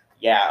that,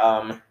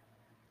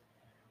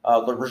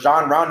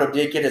 Rajon Rondo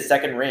did get his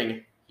second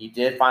ring. He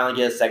did finally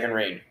get his second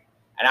ring.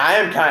 And I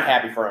am kind of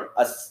happy for him.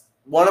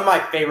 One of my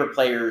favorite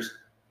players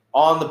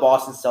on the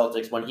Boston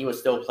Celtics when he was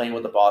still playing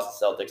with the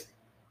Boston Celtics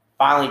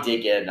finally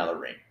did get another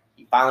ring.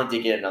 He finally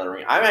did get another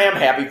ring. I am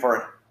happy for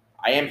him.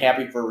 I am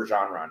happy for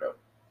Rajon Rondo.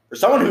 For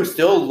someone who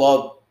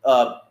still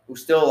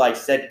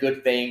said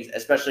good things,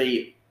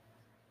 especially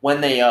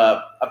when they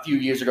a few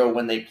years ago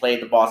when they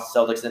played the Boston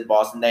Celtics in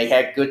Boston, they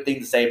had good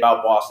things to say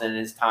about Boston and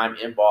his time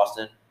in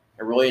Boston.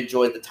 I really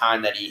enjoyed the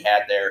time that he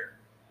had there.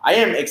 I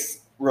am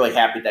really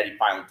happy that he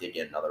finally did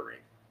get another ring.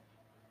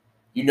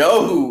 You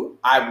know who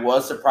I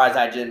was surprised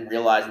I didn't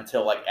realize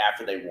until like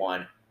after they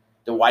won?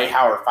 Dwight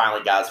Howard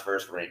finally got his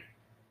first ring.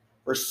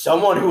 For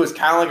someone who was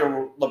kind of like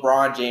a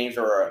LeBron James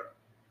or a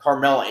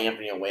Carmelo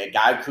Anthony in a way, a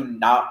guy who could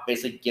not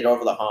basically get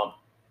over the hump,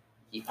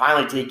 he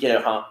finally did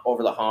get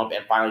over the hump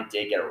and finally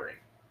did get a ring.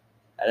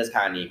 That is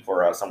kind of neat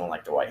for someone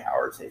like Dwight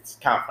Howard. It's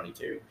kind of funny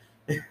too.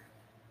 Yeah,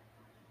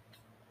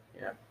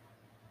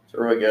 it's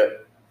really good.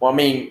 Well, I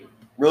mean,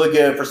 really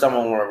good for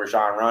someone like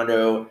Rajon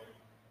Rondo.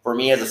 For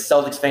me as a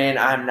Celtics fan,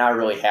 I'm not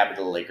really happy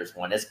the Lakers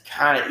won. It is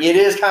kind of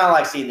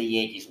like seeing the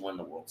Yankees win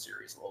the World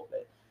Series a little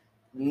bit.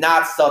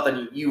 Not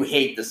something you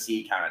hate to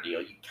see kind of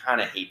deal. You kind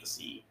of hate to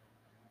see.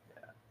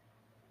 Yeah.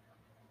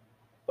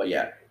 But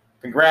yeah,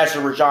 congrats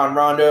to Rajon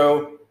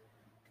Rondo.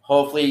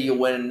 Hopefully you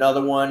win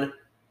another one.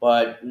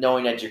 But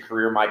knowing that your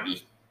career might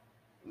be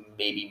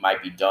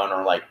done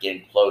or like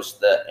getting close to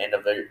the end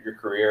of your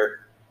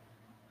career.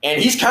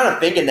 And he's kind of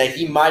thinking that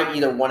he might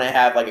either want to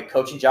have like a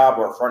coaching job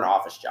or a front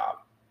office job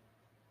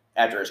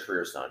after his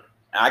career's done.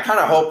 And I kind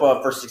of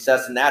hope for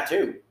success in that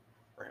too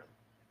for him.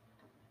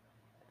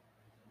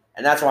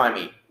 And that's what I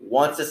mean.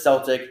 Once a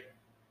Celtic,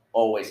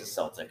 always a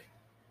Celtic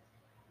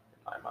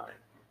in my mind.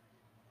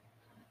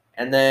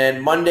 And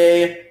then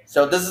Monday,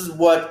 so this is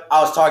what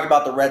I was talking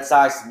about the Red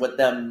Sox with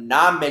them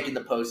not making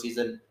the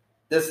postseason.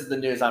 This is the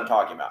news I'm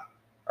talking about.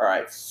 All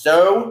right,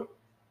 so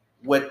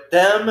with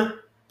them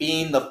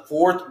being the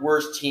fourth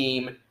worst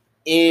team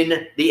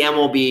in the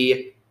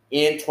MLB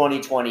in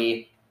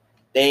 2020,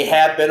 they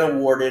have been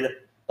awarded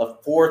the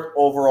fourth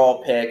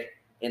overall pick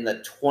in the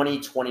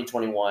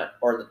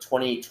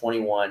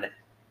 2021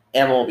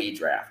 MLB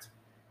draft.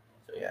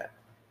 So yeah.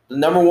 The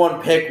number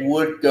one pick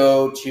would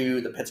go to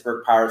the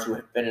Pittsburgh Pirates, who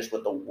have finished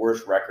with the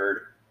worst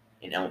record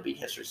in MLB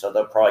history. So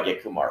they'll probably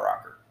get Kumar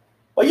Rocker.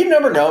 But you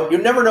never know. You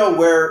never know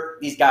where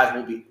these guys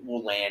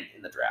will land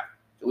in the draft.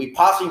 So we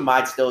possibly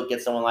might still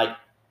get someone like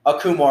a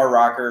Kumar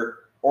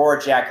Rocker or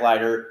a Jack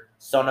Leiter,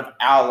 son of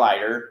Al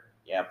Leiter.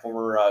 Yeah,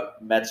 former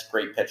Mets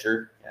great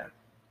pitcher. Yeah.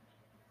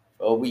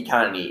 So it will be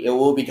kind of neat. It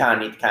will be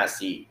kind of neat to kind of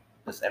see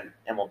this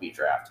MLB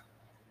draft.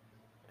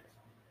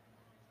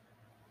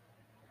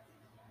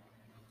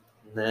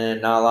 And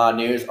then not a lot of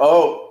news.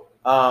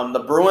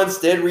 The Bruins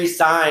did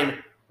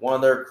re-sign one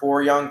of their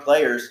core young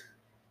players.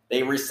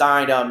 They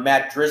re-signed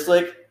Matt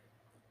Drislick,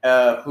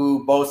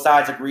 who both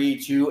sides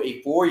agreed to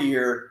a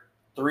 4-year,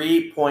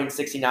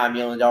 $3.69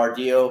 million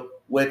deal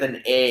with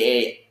an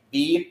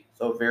AAV.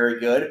 So very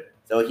good.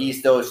 So he's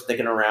still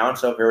sticking around.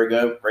 So very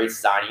good. Great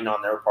signing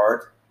on their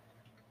part.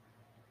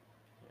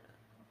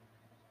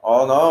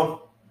 Oh,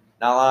 no.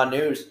 Not a lot of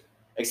news.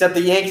 Except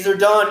the Yankees are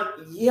done.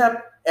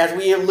 Yep. As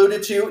we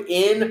alluded to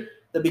in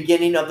the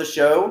beginning of the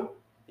show,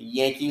 the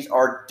Yankees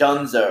are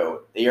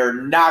donezo. They are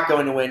not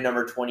going to win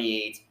number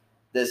 28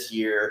 this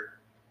year.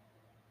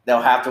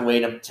 They'll have to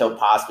wait until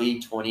possibly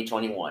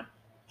 2021.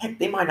 Heck,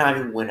 they might not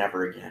even win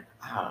ever again.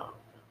 I don't know.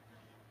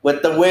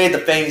 With the way the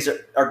things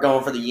are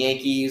going for the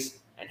Yankees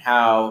and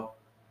how,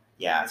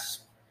 yes,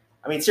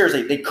 I mean,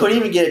 seriously, they couldn't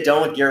even get it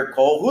done with Garrett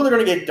Cole. Who are they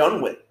going to get it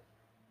done with?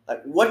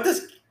 Like, what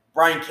does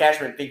Brian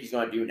Cashman think he's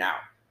going to do now?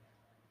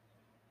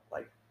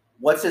 Like,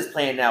 what's his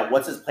plan now?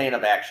 What's his plan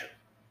of action?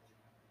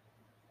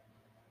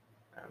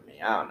 I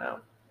mean, I don't know.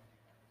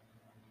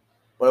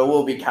 But it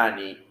will be kind of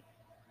neat.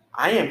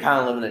 I am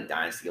kind of living in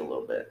Dynasty a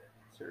little bit.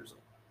 Seriously.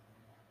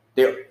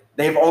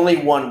 They've only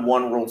won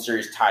one World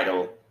Series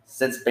title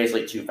since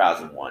basically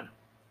 2001.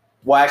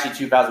 Well, actually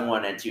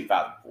 2001 and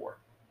 2004.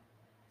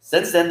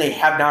 Since then, they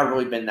have not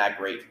really been that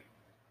great.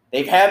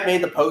 They have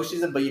made the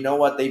postseason, but you know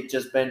what? They've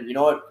just been, you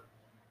know what?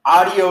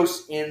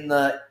 Adios in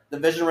the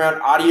division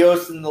round,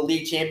 adios in the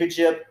league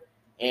championship.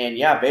 And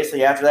yeah,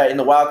 basically after that, in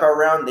the wild card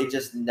round, they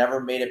just never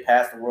made it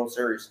past the World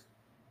Series.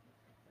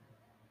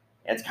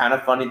 And it's kind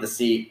of funny to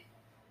see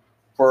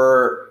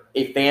for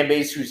a fan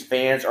base whose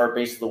fans are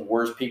basically the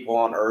worst people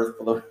on earth.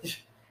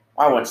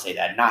 I wouldn't say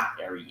that. Not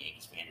every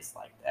Yankees fan is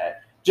like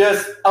that.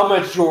 Just a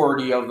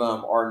majority of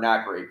them are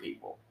not great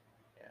people.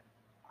 Yeah.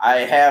 I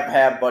have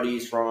had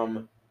buddies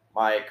from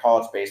my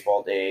college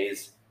baseball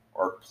days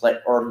or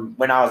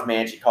when I was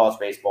managing college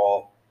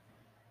baseball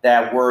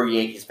that were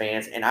Yankees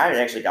fans, and I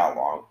actually got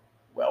along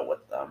well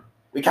with them.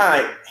 We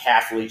kind of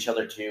hassled each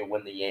other too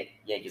when the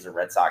Yankees and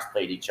Red Sox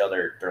played each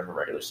other during the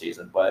regular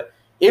season, but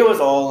it was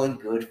all in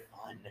good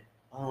fun.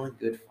 All in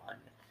good fun.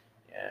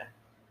 Yeah.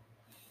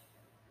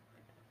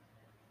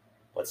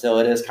 But still,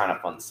 it is kind of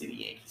fun to see the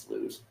Yankees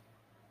lose.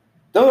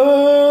 The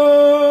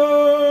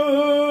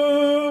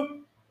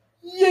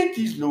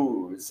Yankees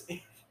lose.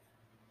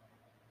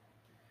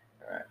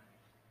 All right.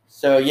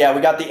 So, yeah,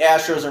 we got the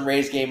Astros and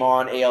Rays game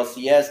on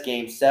ALCS,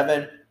 Game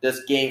 7.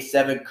 This Game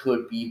 7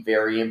 could be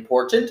very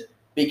important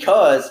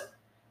because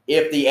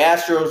if the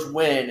Astros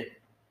win,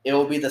 it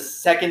will be the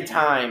second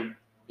time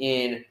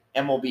in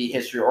MLB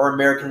history or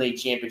American League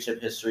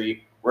Championship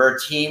history where a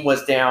team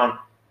was down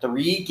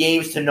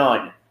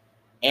 3-0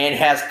 and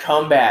has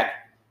come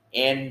back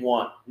and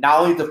won. Not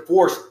only to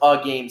force a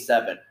Game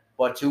 7,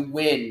 but to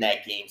win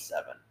that Game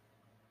 7.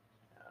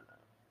 I don't know.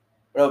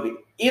 But it'll be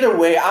either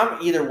way.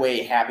 I'm either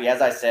way happy,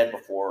 as I said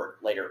before,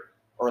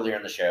 earlier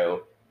in the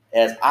show,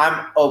 as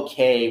I'm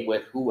okay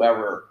with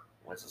whoever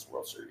wins this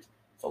World Series,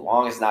 so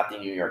long as it's not the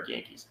New York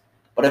Yankees.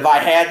 But if I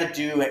had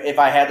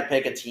to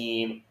pick a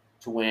team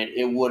to win,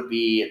 it would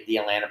be the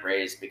Atlanta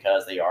Braves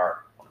because they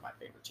are one of my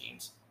favorite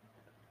teams.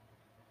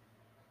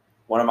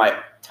 One of my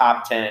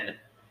top 10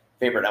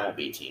 favorite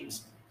MLB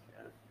teams.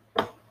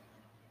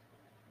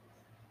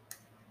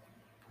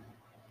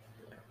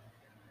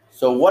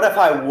 So what if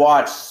I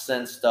watched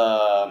since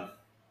I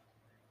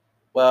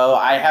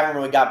haven't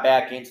really got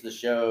back into the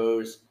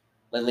shows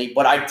lately,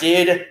 but I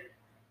did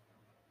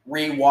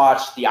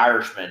rewatch The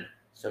Irishman.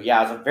 So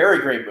yeah, it's a very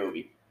great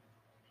movie.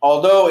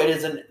 Although it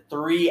is a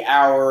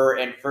 3-hour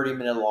and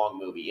 30-minute long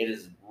movie, it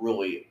is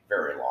really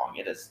very long.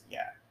 It is,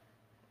 yeah.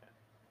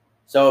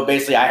 So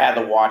basically, I had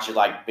to watch it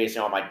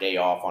basically on my day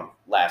off on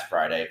last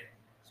Friday.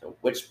 So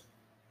which,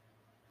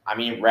 I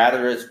mean,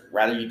 rather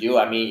you do.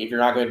 I mean, if you're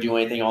not going to do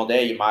anything all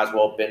day, you might as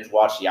well binge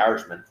watch The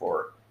Irishman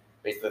for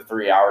basically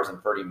 3 hours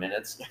and 30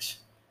 minutes.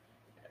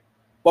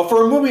 But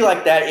for a movie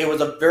like that, it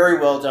was a very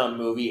well done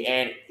movie,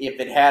 and if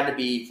it had to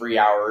be 3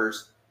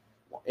 hours,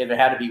 if it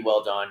had to be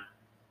well done,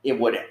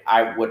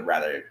 I would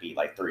rather it be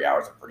 3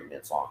 hours and 30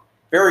 minutes long.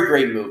 Very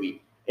great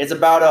movie. It's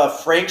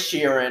about Frank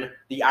Sheeran,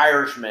 the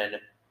Irishman,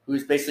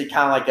 who's basically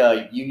kind of like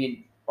a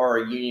union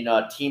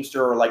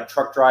teamster or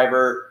truck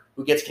driver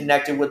who gets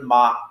connected with the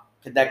mob.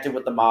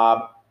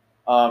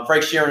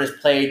 Frank Sheeran is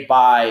played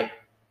by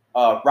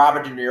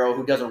Robert De Niro,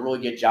 who does a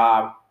really good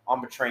job on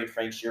portraying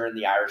Frank Sheeran,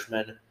 the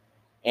Irishman.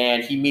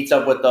 And he meets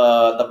up with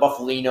the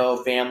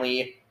Buffalino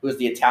family, who's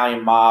the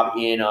Italian mob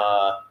in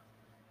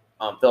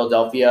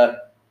Philadelphia.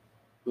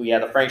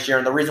 The Frank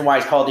Sheeran. The reason why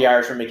he's called the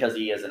Irishman because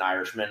he is an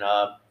Irishman.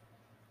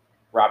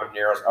 Robert De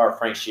Niro or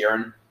Frank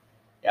Sheeran.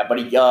 Yeah, but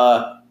he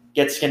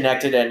gets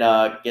connected and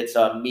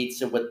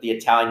meets with the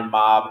Italian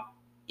mob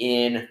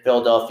in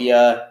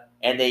Philadelphia,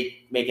 and they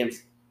make him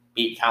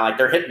be kind of like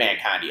their hitman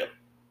kind of deal.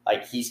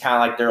 He's kind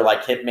of like their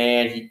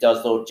hitman. He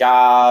does little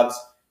jobs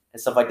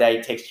and stuff like that.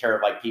 He takes care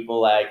of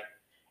people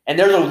and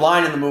there's a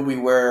line in the movie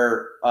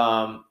where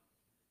the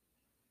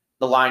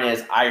line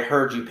is, "I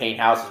heard you paint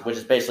houses," which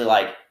is basically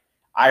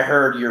I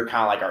heard you're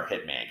kind of like our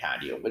hitman kind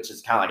of deal, which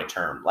is kind of like a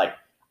term.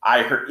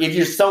 I heard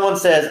someone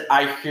says,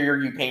 "I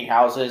hear you paint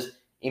houses,"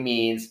 it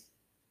means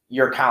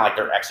you're kind of like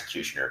their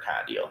executioner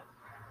kind of deal.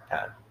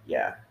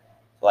 Yeah.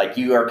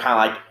 You are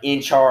kind of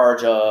in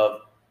charge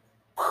of,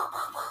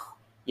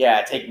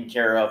 taking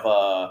care of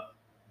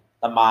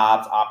the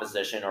mob's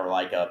opposition or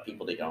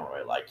people they don't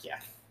really like. Yeah.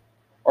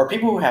 Or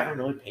people who haven't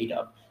really paid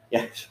up.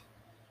 Yeah.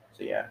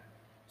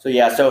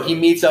 So he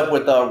meets up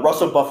with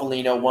Russell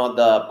Buffalino, one of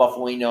the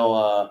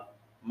Buffalino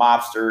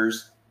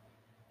mobsters,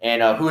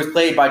 and who is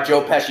played by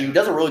Joe Pesci, who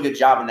does a really good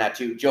job in that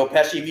too. Joe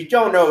Pesci, if you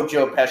don't know who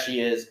Joe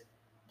Pesci is,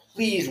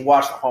 please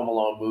watch the Home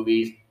Alone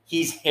movies.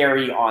 He's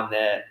Harry on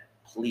that.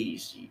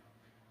 Please.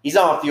 He's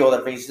on a few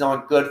other things. He's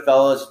on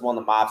Goodfellas, one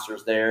of the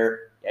mobsters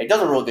there. Yeah, he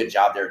does a real good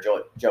job there,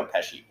 Joe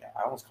Pesci. Yeah,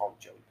 I almost call him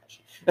Joey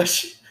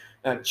Pesci.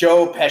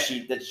 Joe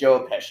Pesci. That's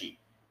Joe Pesci,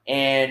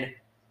 and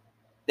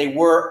they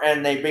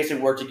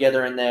basically work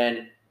together. And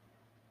then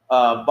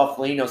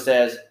Buffalino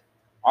says,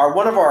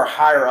 one of our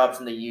higher ups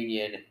in the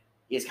union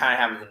is kind of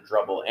having some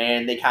trouble,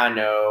 and they kind of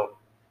know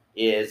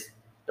they're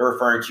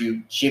referring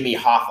to Jimmy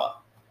Hoffa,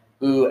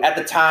 who at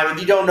the time, if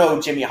you don't know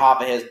who Jimmy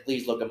Hoffa is,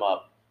 please look him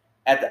up.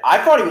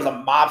 I thought he was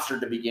a mobster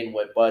to begin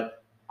with,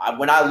 but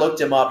when I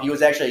looked him up, he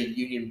was actually a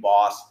union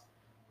boss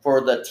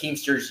for the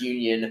Teamsters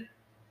Union,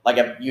 like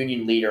a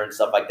union leader and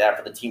stuff like that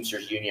for the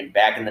Teamsters Union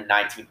back in the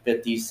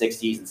 1950s,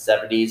 60s, and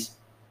 70s.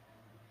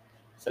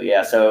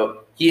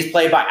 So he's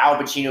played by Al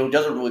Pacino, who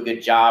does a really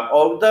good job,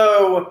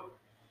 although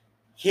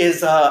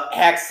his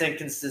accent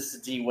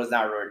consistency was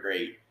not really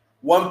great.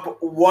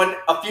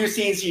 A few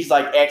scenes he's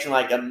like acting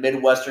like a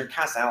Midwestern,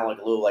 kind of sounding like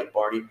a little like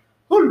Barney.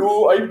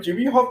 Hello, I'm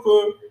Jimmy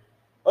Hoffa.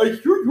 I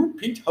hear you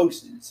paint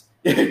houses.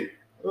 I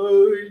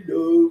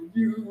love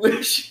you.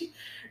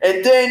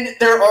 And then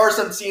there are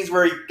some scenes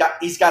where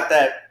he's got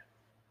that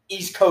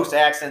East Coast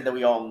accent that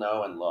we all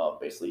know and love.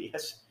 Basically,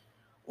 yes.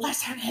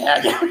 Listen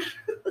here.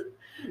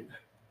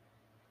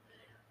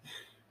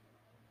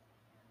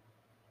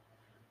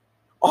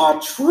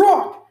 A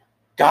truck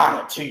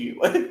got it to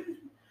you.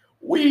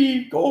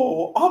 We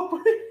go up.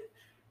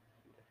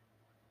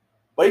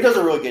 But he does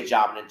a really good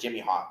job in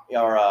Jimmy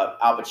Hoffa, or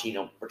Al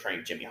Pacino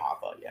portraying Jimmy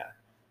Hoffa, yeah.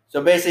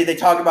 So basically, they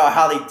talk about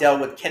how they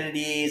dealt with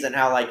Kennedy's and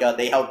how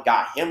they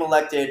got him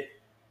elected.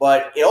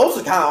 But it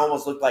also kind of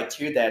almost looked like,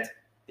 too, that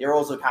they were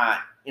also kind of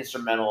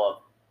instrumental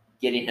of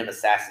getting him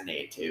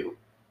assassinated, too.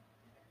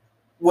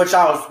 Which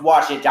I was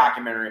watching a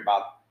documentary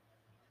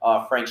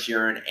about Frank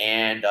Sheeran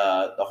and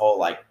the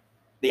whole,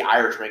 the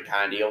Irishman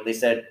kind of deal. And they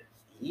said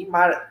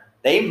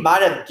they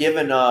might have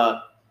given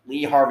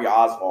Lee Harvey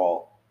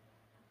Oswald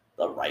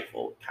the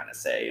rifle, kind of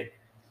say,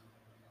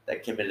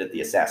 that committed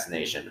the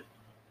assassination.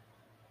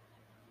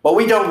 But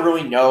we don't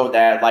really know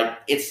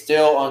that. It's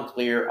still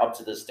unclear up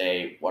to this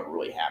day what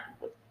really happened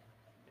with him.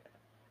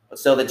 But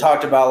so they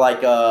talked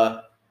about,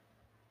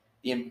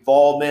 the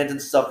involvement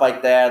and stuff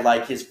like that,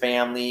 like his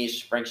family,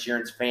 Frank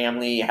Sheeran's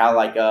family,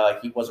 how,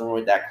 he wasn't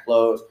really that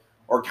close.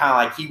 Or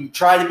kind of he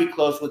tried to be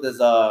close with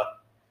his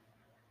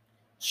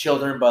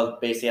children, but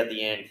basically at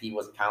the end, he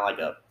was kind of like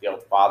a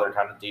failed father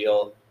kind of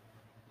deal.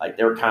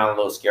 They were kind of a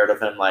little scared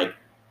of him,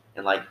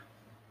 and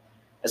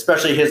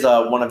especially his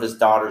one of his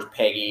daughters,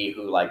 Peggy,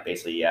 who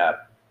basically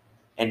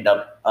ended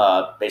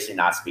up basically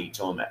not speaking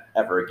to him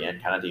ever again,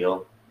 kind of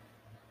deal.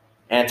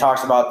 And it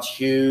talks about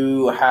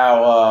too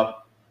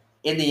how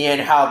in the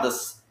end how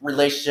this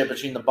relationship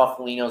between the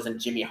Buffalinos and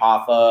Jimmy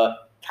Hoffa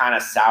kind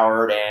of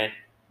soured, and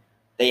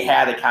they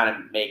had to kind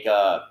of make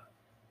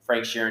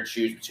Frank Sheeran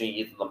choose between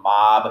either the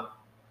mob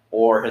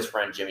or his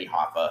friend Jimmy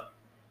Hoffa.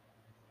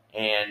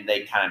 And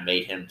they kind of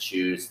made him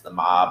choose the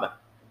mob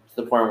to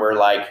the point where,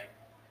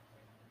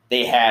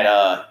 they had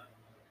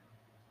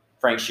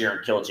Frank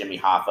Sheeran kill Jimmy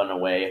Hoffa in a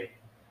way.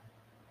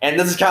 And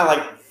this is kind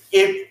of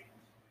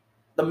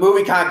the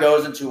movie kind of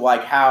goes into,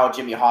 how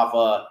Jimmy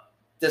Hoffa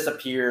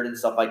disappeared and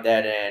stuff like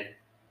that. And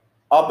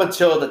up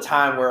until the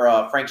time where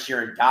Frank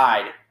Sheeran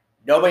died,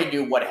 nobody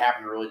knew what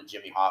happened really to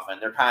Jimmy Hoffa.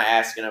 And they're kind of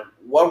asking him,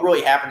 what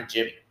really happened to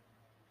Jimmy?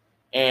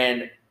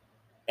 And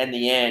in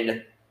the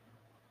end,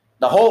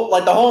 the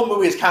whole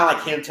movie is kind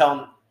of him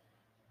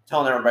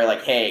telling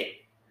everybody, hey,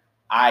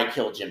 I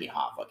killed Jimmy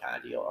Hoffa kind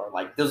of deal. Or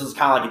this is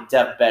kind of a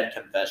deathbed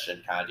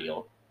confession kind of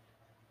deal.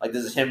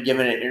 This is him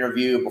giving an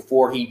interview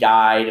before he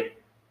died,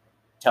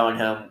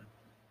 telling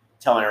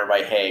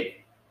everybody,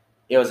 hey,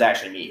 it was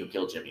actually me who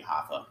killed Jimmy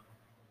Hoffa.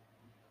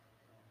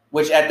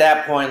 Which at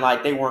that point,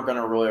 they weren't going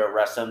to really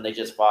arrest him. They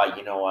just thought,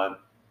 you know what,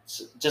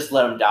 just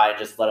let him die and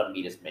just let him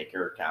meet his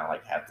maker, kind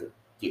of have to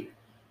do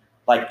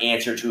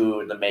answer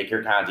to the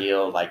maker kind of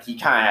deal. He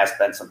kind of has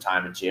spent some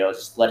time in jail.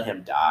 Just let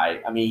him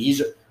die. I mean,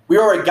 we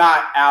already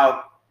got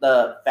out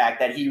the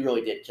fact that he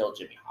really did kill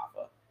Jimmy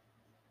Hoffa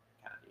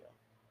kind of deal.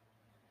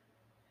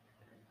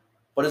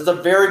 But it's a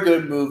very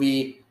good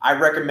movie. I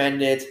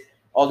recommend it.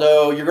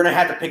 Although you're going to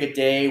have to pick a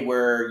day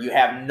where you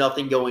have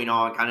nothing going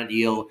on kind of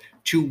deal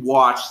to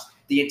watch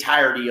the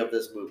entirety of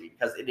this movie,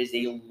 because it is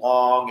a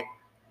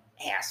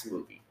long-ass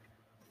movie.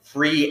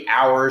 3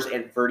 hours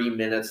and 30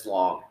 minutes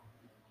long.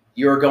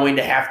 You're going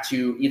to have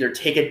to either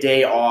take a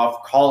day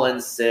off, call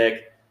in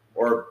sick,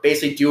 or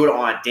basically do it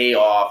on a day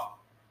off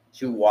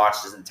to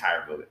watch this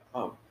entire movie.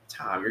 Oh,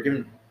 Tom, you're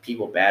giving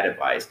people bad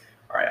advice.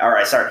 All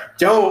right, sorry.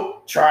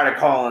 Don't try to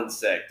call in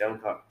sick.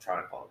 Don't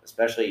try to call in,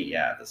 especially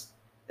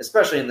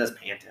in this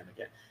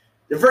pandemic.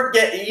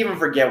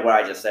 Forget what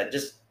I just said.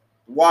 Just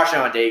watch it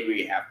on a day where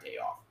you have day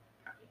off.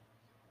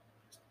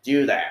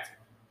 Do that.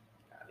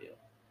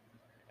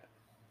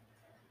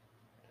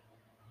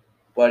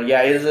 But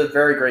yeah, it is a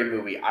very great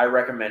movie. I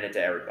recommend it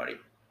to everybody.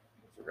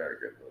 It's a very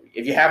good movie.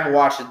 If you haven't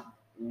watched it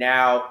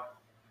now,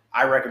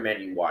 I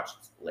recommend you watch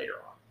it later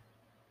on.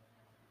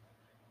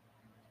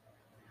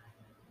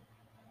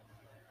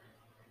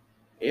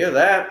 Either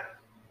that,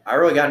 I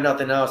really got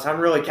nothing else.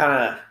 I'm really kind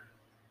of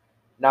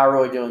not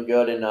really doing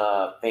good in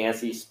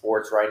fantasy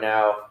sports right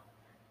now.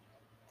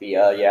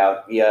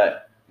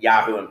 The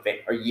Yahoo and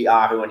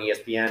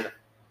ESPN.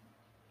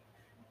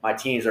 My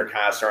teams are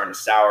kind of starting to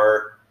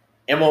sour.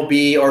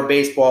 MLB or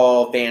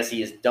baseball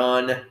fantasy is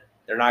done.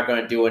 They're not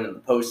going to do it in the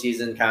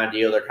postseason kind of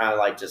deal. They're kind of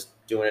like just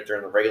doing it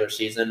during the regular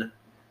season.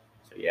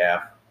 So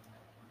yeah,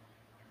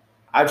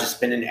 I've just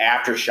been in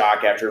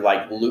aftershock after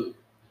like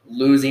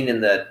losing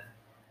in the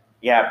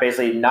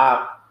basically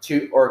not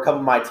two or a couple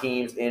of my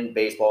teams in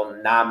baseball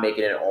not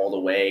making it all the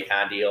way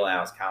kind of deal. And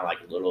I was kind of like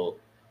a little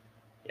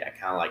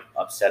kind of like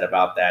upset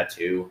about that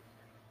too.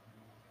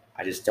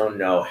 I just don't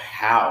know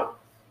how.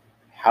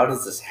 How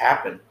does this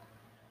happen?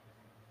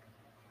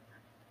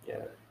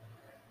 Yeah.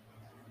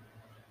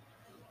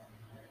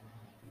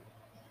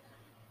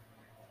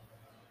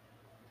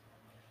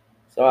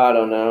 So I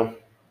don't know.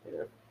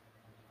 Yeah.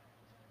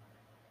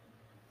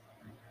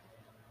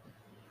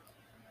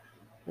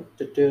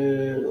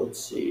 Let's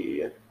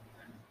see.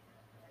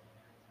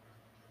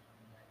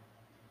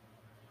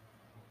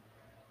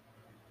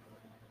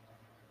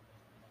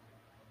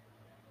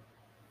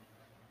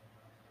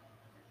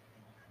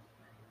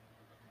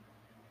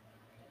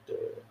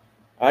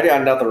 I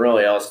got nothing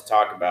really else to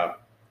talk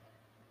about.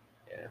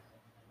 Yeah.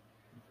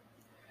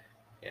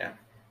 Yeah.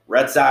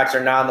 Red Sox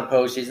are not in the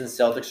postseason.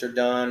 Celtics are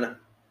done.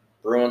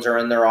 Bruins are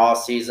in their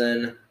off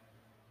season.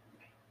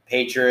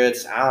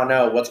 Patriots. I don't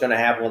know what's going to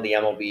happen with the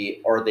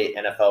MLB or the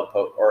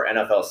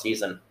NFL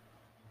season.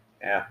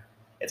 Yeah,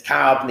 it's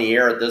kind of up in the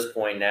air at this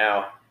point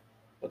now,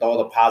 with all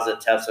the positive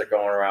tests that are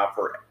going around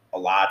for a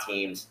lot of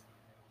teams.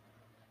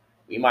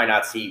 We might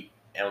not see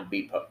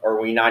MLB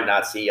or we might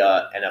not see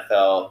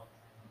NFL.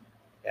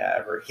 Yeah,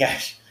 ever. Yeah,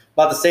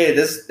 about to say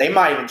this. They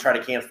might even try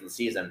to cancel the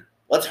season.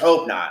 Let's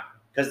hope not,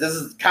 because this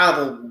is kind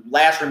of the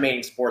last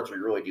remaining sports we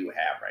really do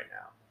have right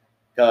now.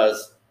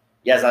 Because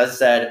yes, as I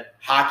said,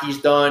 hockey's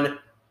done.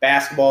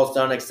 Basketball's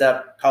done,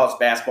 except college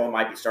basketball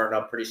might be starting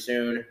up pretty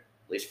soon, at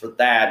least for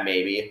that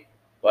maybe.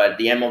 But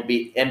the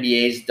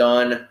NBA's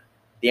done.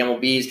 The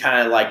MLB is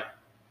kind of like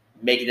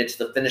making it to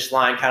the finish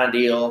line kind of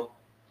deal.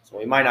 So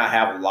we might not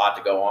have a lot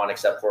to go on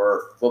except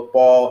for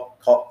football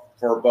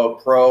for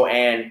both pro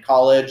and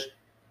college,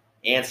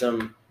 and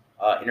some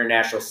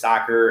international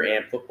soccer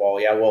and football.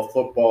 Yeah, well,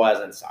 football as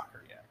in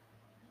soccer, yeah.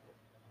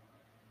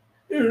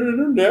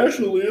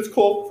 Internationally, it's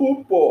called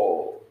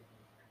football.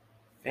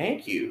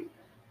 Thank you.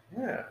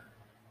 Yeah.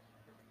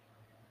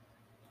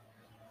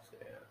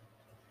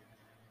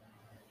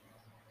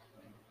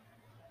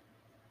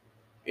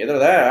 Either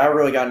that, I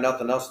really got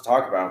nothing else to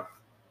talk about.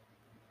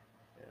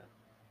 Yeah.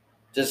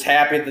 Just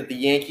happy that the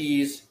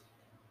Yankees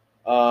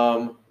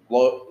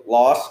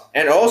lost.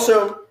 And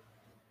also,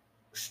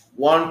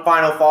 one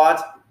final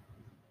thought.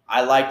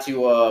 I like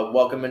to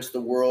welcome into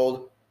the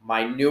world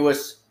my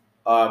newest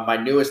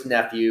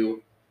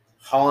nephew,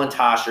 Holland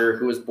Tosher,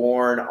 who was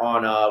born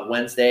on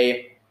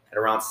Wednesday at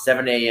around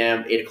 7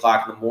 a.m., 8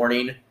 o'clock in the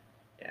morning.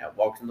 Yeah,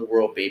 welcome to the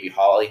world, baby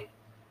Holly.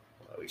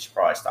 We should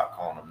probably stop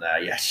calling him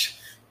that. Yes.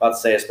 About to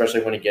say,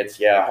 especially when he gets,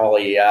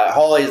 Holly.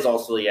 Holly is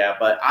also,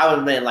 but I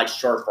would mean like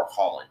short for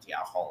Holland. Yeah,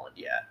 Holland,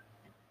 yeah.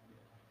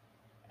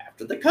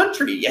 After the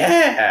country,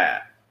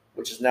 yeah.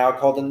 Which is now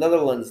called the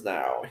Netherlands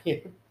now. Yeah.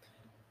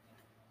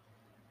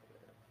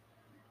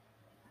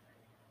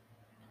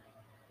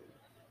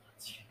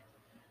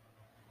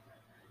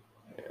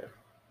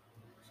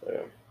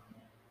 So.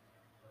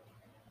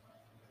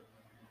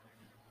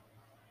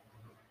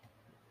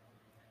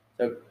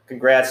 So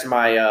congrats to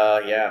my,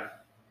 I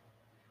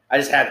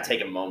just had to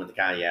take a moment to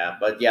kind of,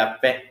 but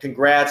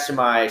congrats to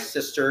my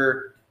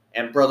sister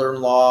and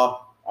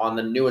brother-in-law on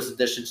the newest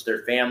addition to their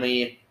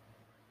family.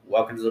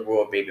 Welcome to the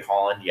world, baby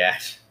Holland.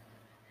 Yes.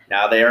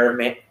 Now they're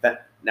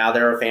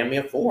a family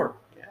of 4.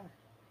 Yeah.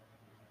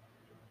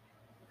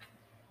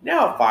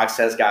 Now Fox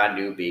has got a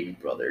new baby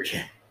brother.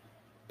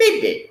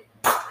 Baby.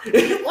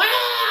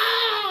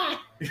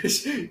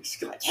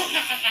 She's like,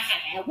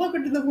 yeah,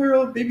 welcome to the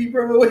world, baby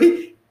bro.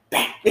 Baby.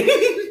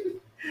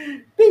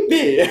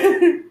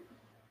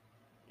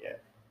 Yeah.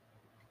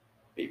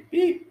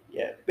 Baby.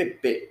 Yeah.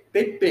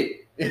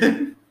 Baby. Yeah.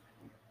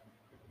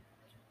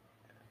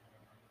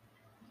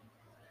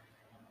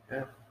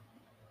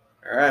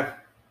 All right.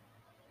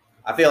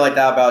 I feel like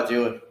that about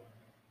do it.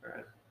 All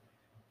right.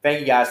 Thank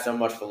you guys so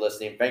much for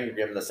listening. Thank you for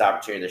giving this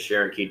opportunity to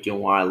share and keep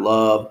doing what I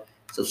love.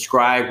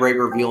 Subscribe, rate,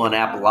 review on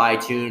Apple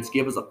iTunes.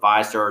 Give us a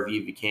 5-star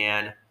review if you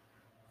can.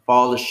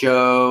 Follow the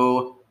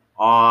show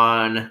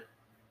on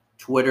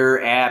Twitter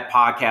at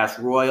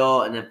Podcast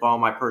Royal, and then follow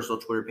my personal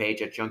Twitter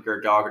page at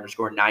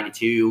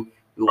junkyarddog_92.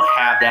 We will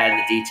have that in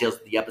the details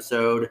of the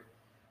episode.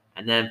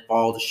 And then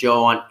follow the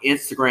show on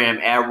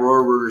Instagram at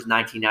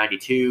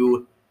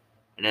RoyRooters1992.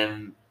 And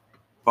then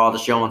follow the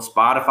show on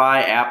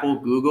Spotify, Apple,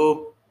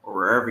 Google, or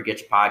wherever you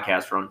get your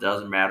podcast from.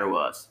 Doesn't matter to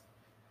us.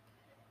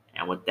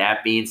 And with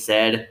that being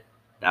said,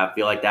 I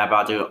feel like that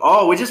about to.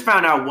 Oh, we just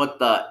found out what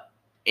the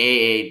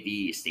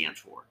AAV stands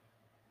for.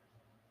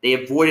 They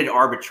avoided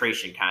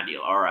arbitration kind of deal.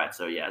 All right,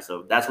 so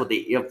so that's what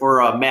they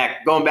for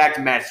Mac going back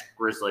to Max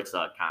Grzelcyk's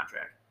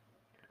contract.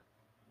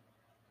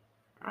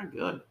 All right,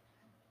 good.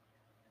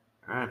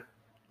 All right,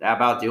 that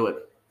about do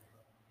it.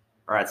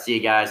 All right, see you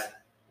guys.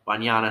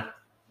 Mañana.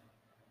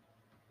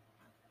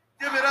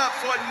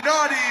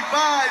 naughty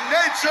by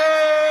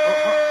nature.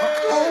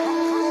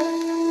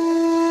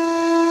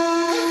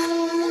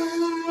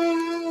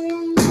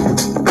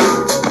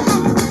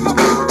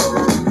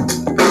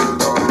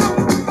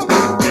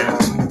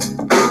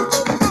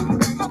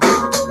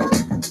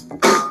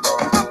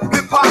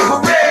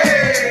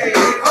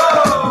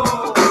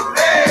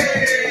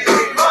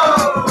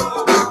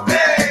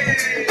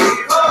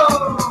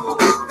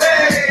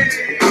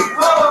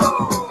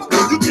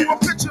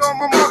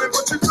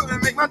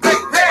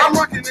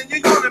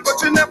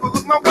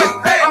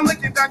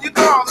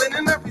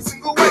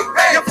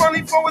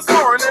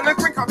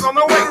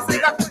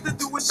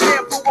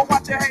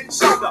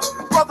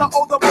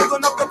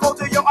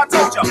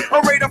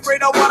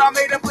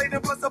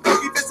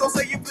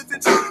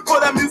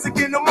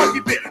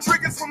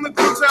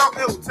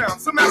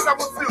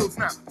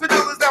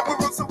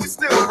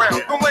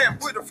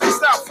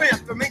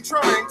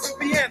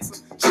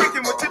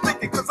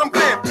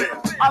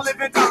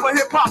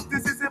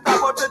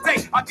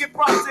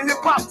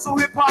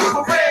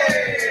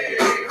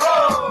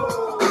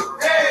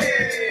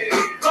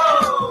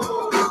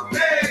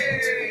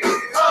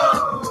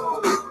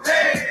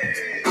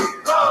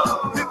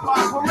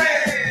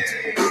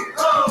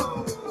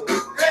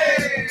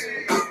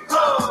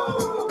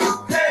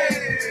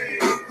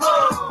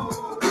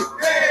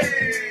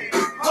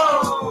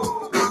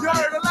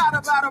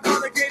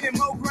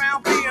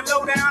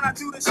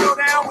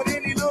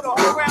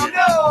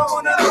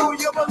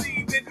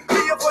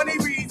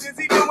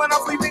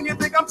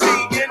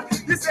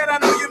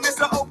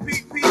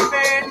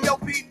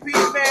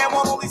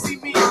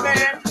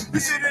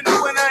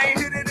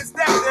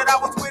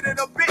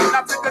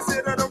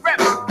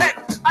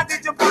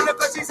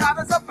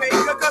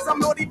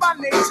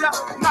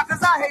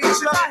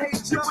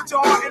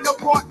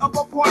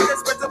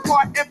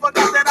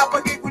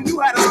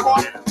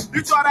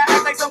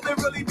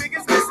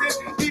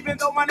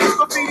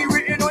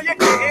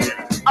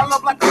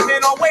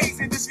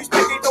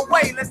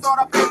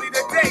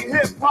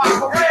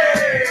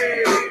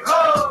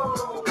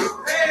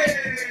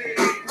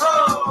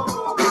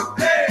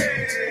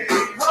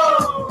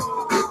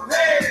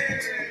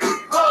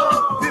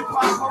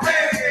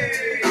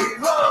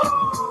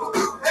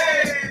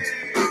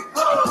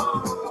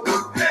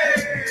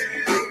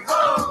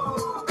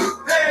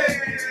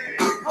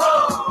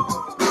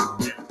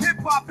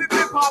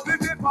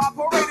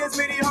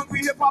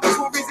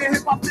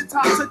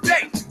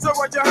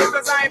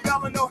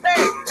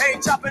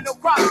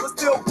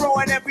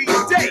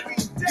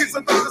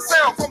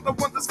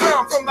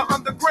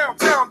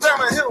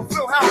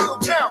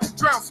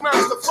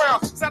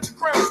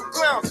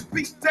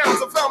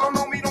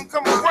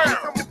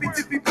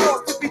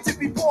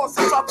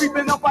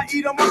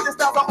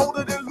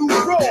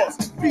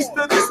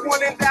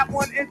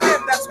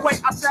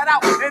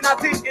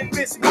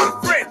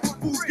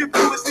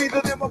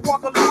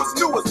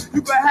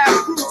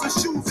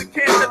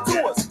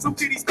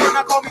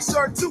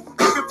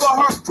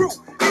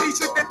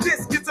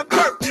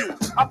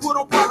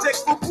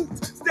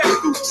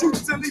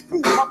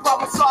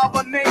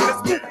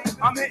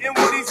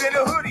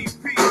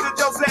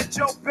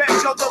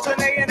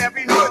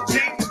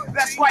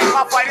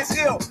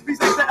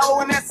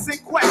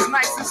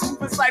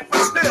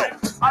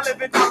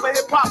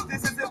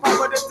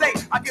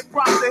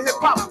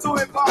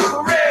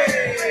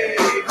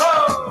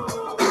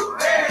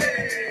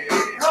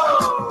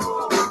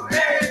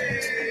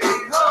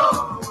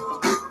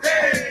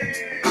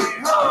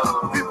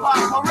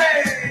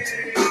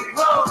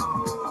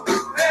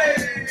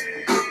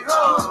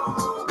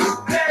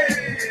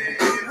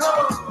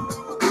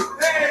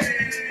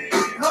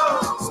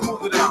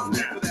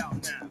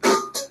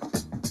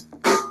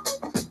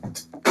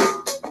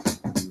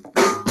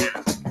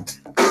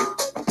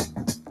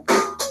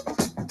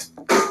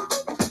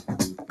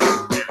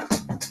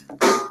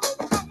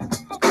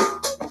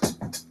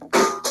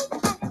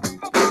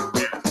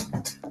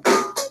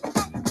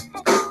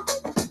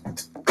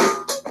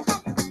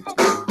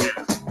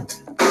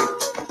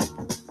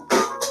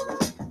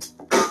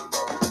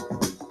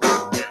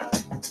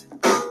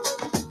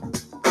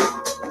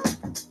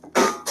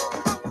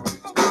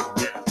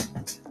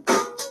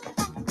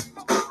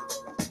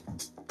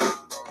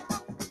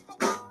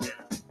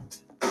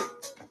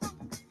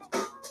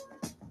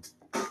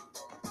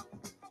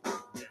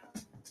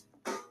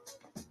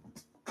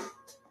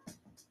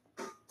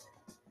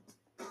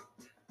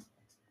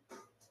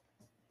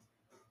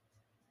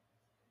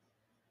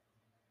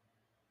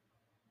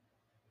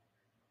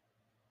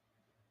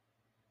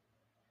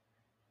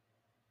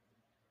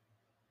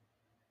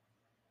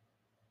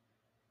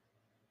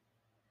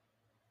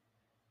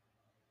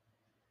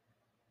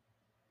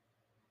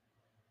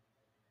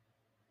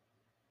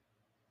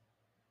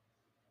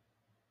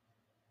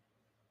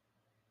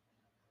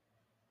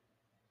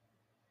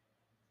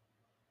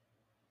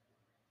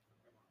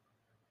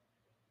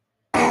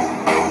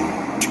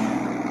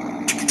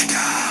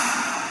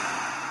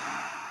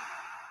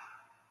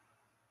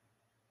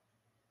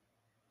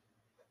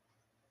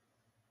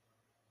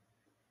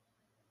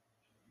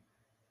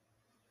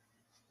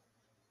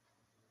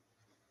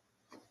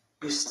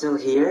 You're still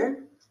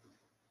here?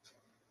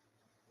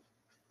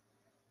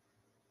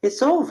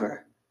 It's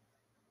over.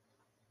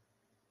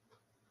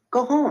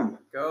 Go home.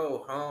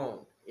 Go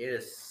home. It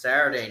is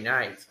Saturday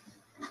night.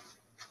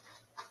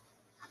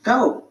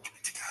 Go.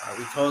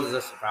 We told you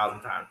this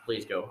 1,000 times.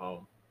 Please go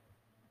home.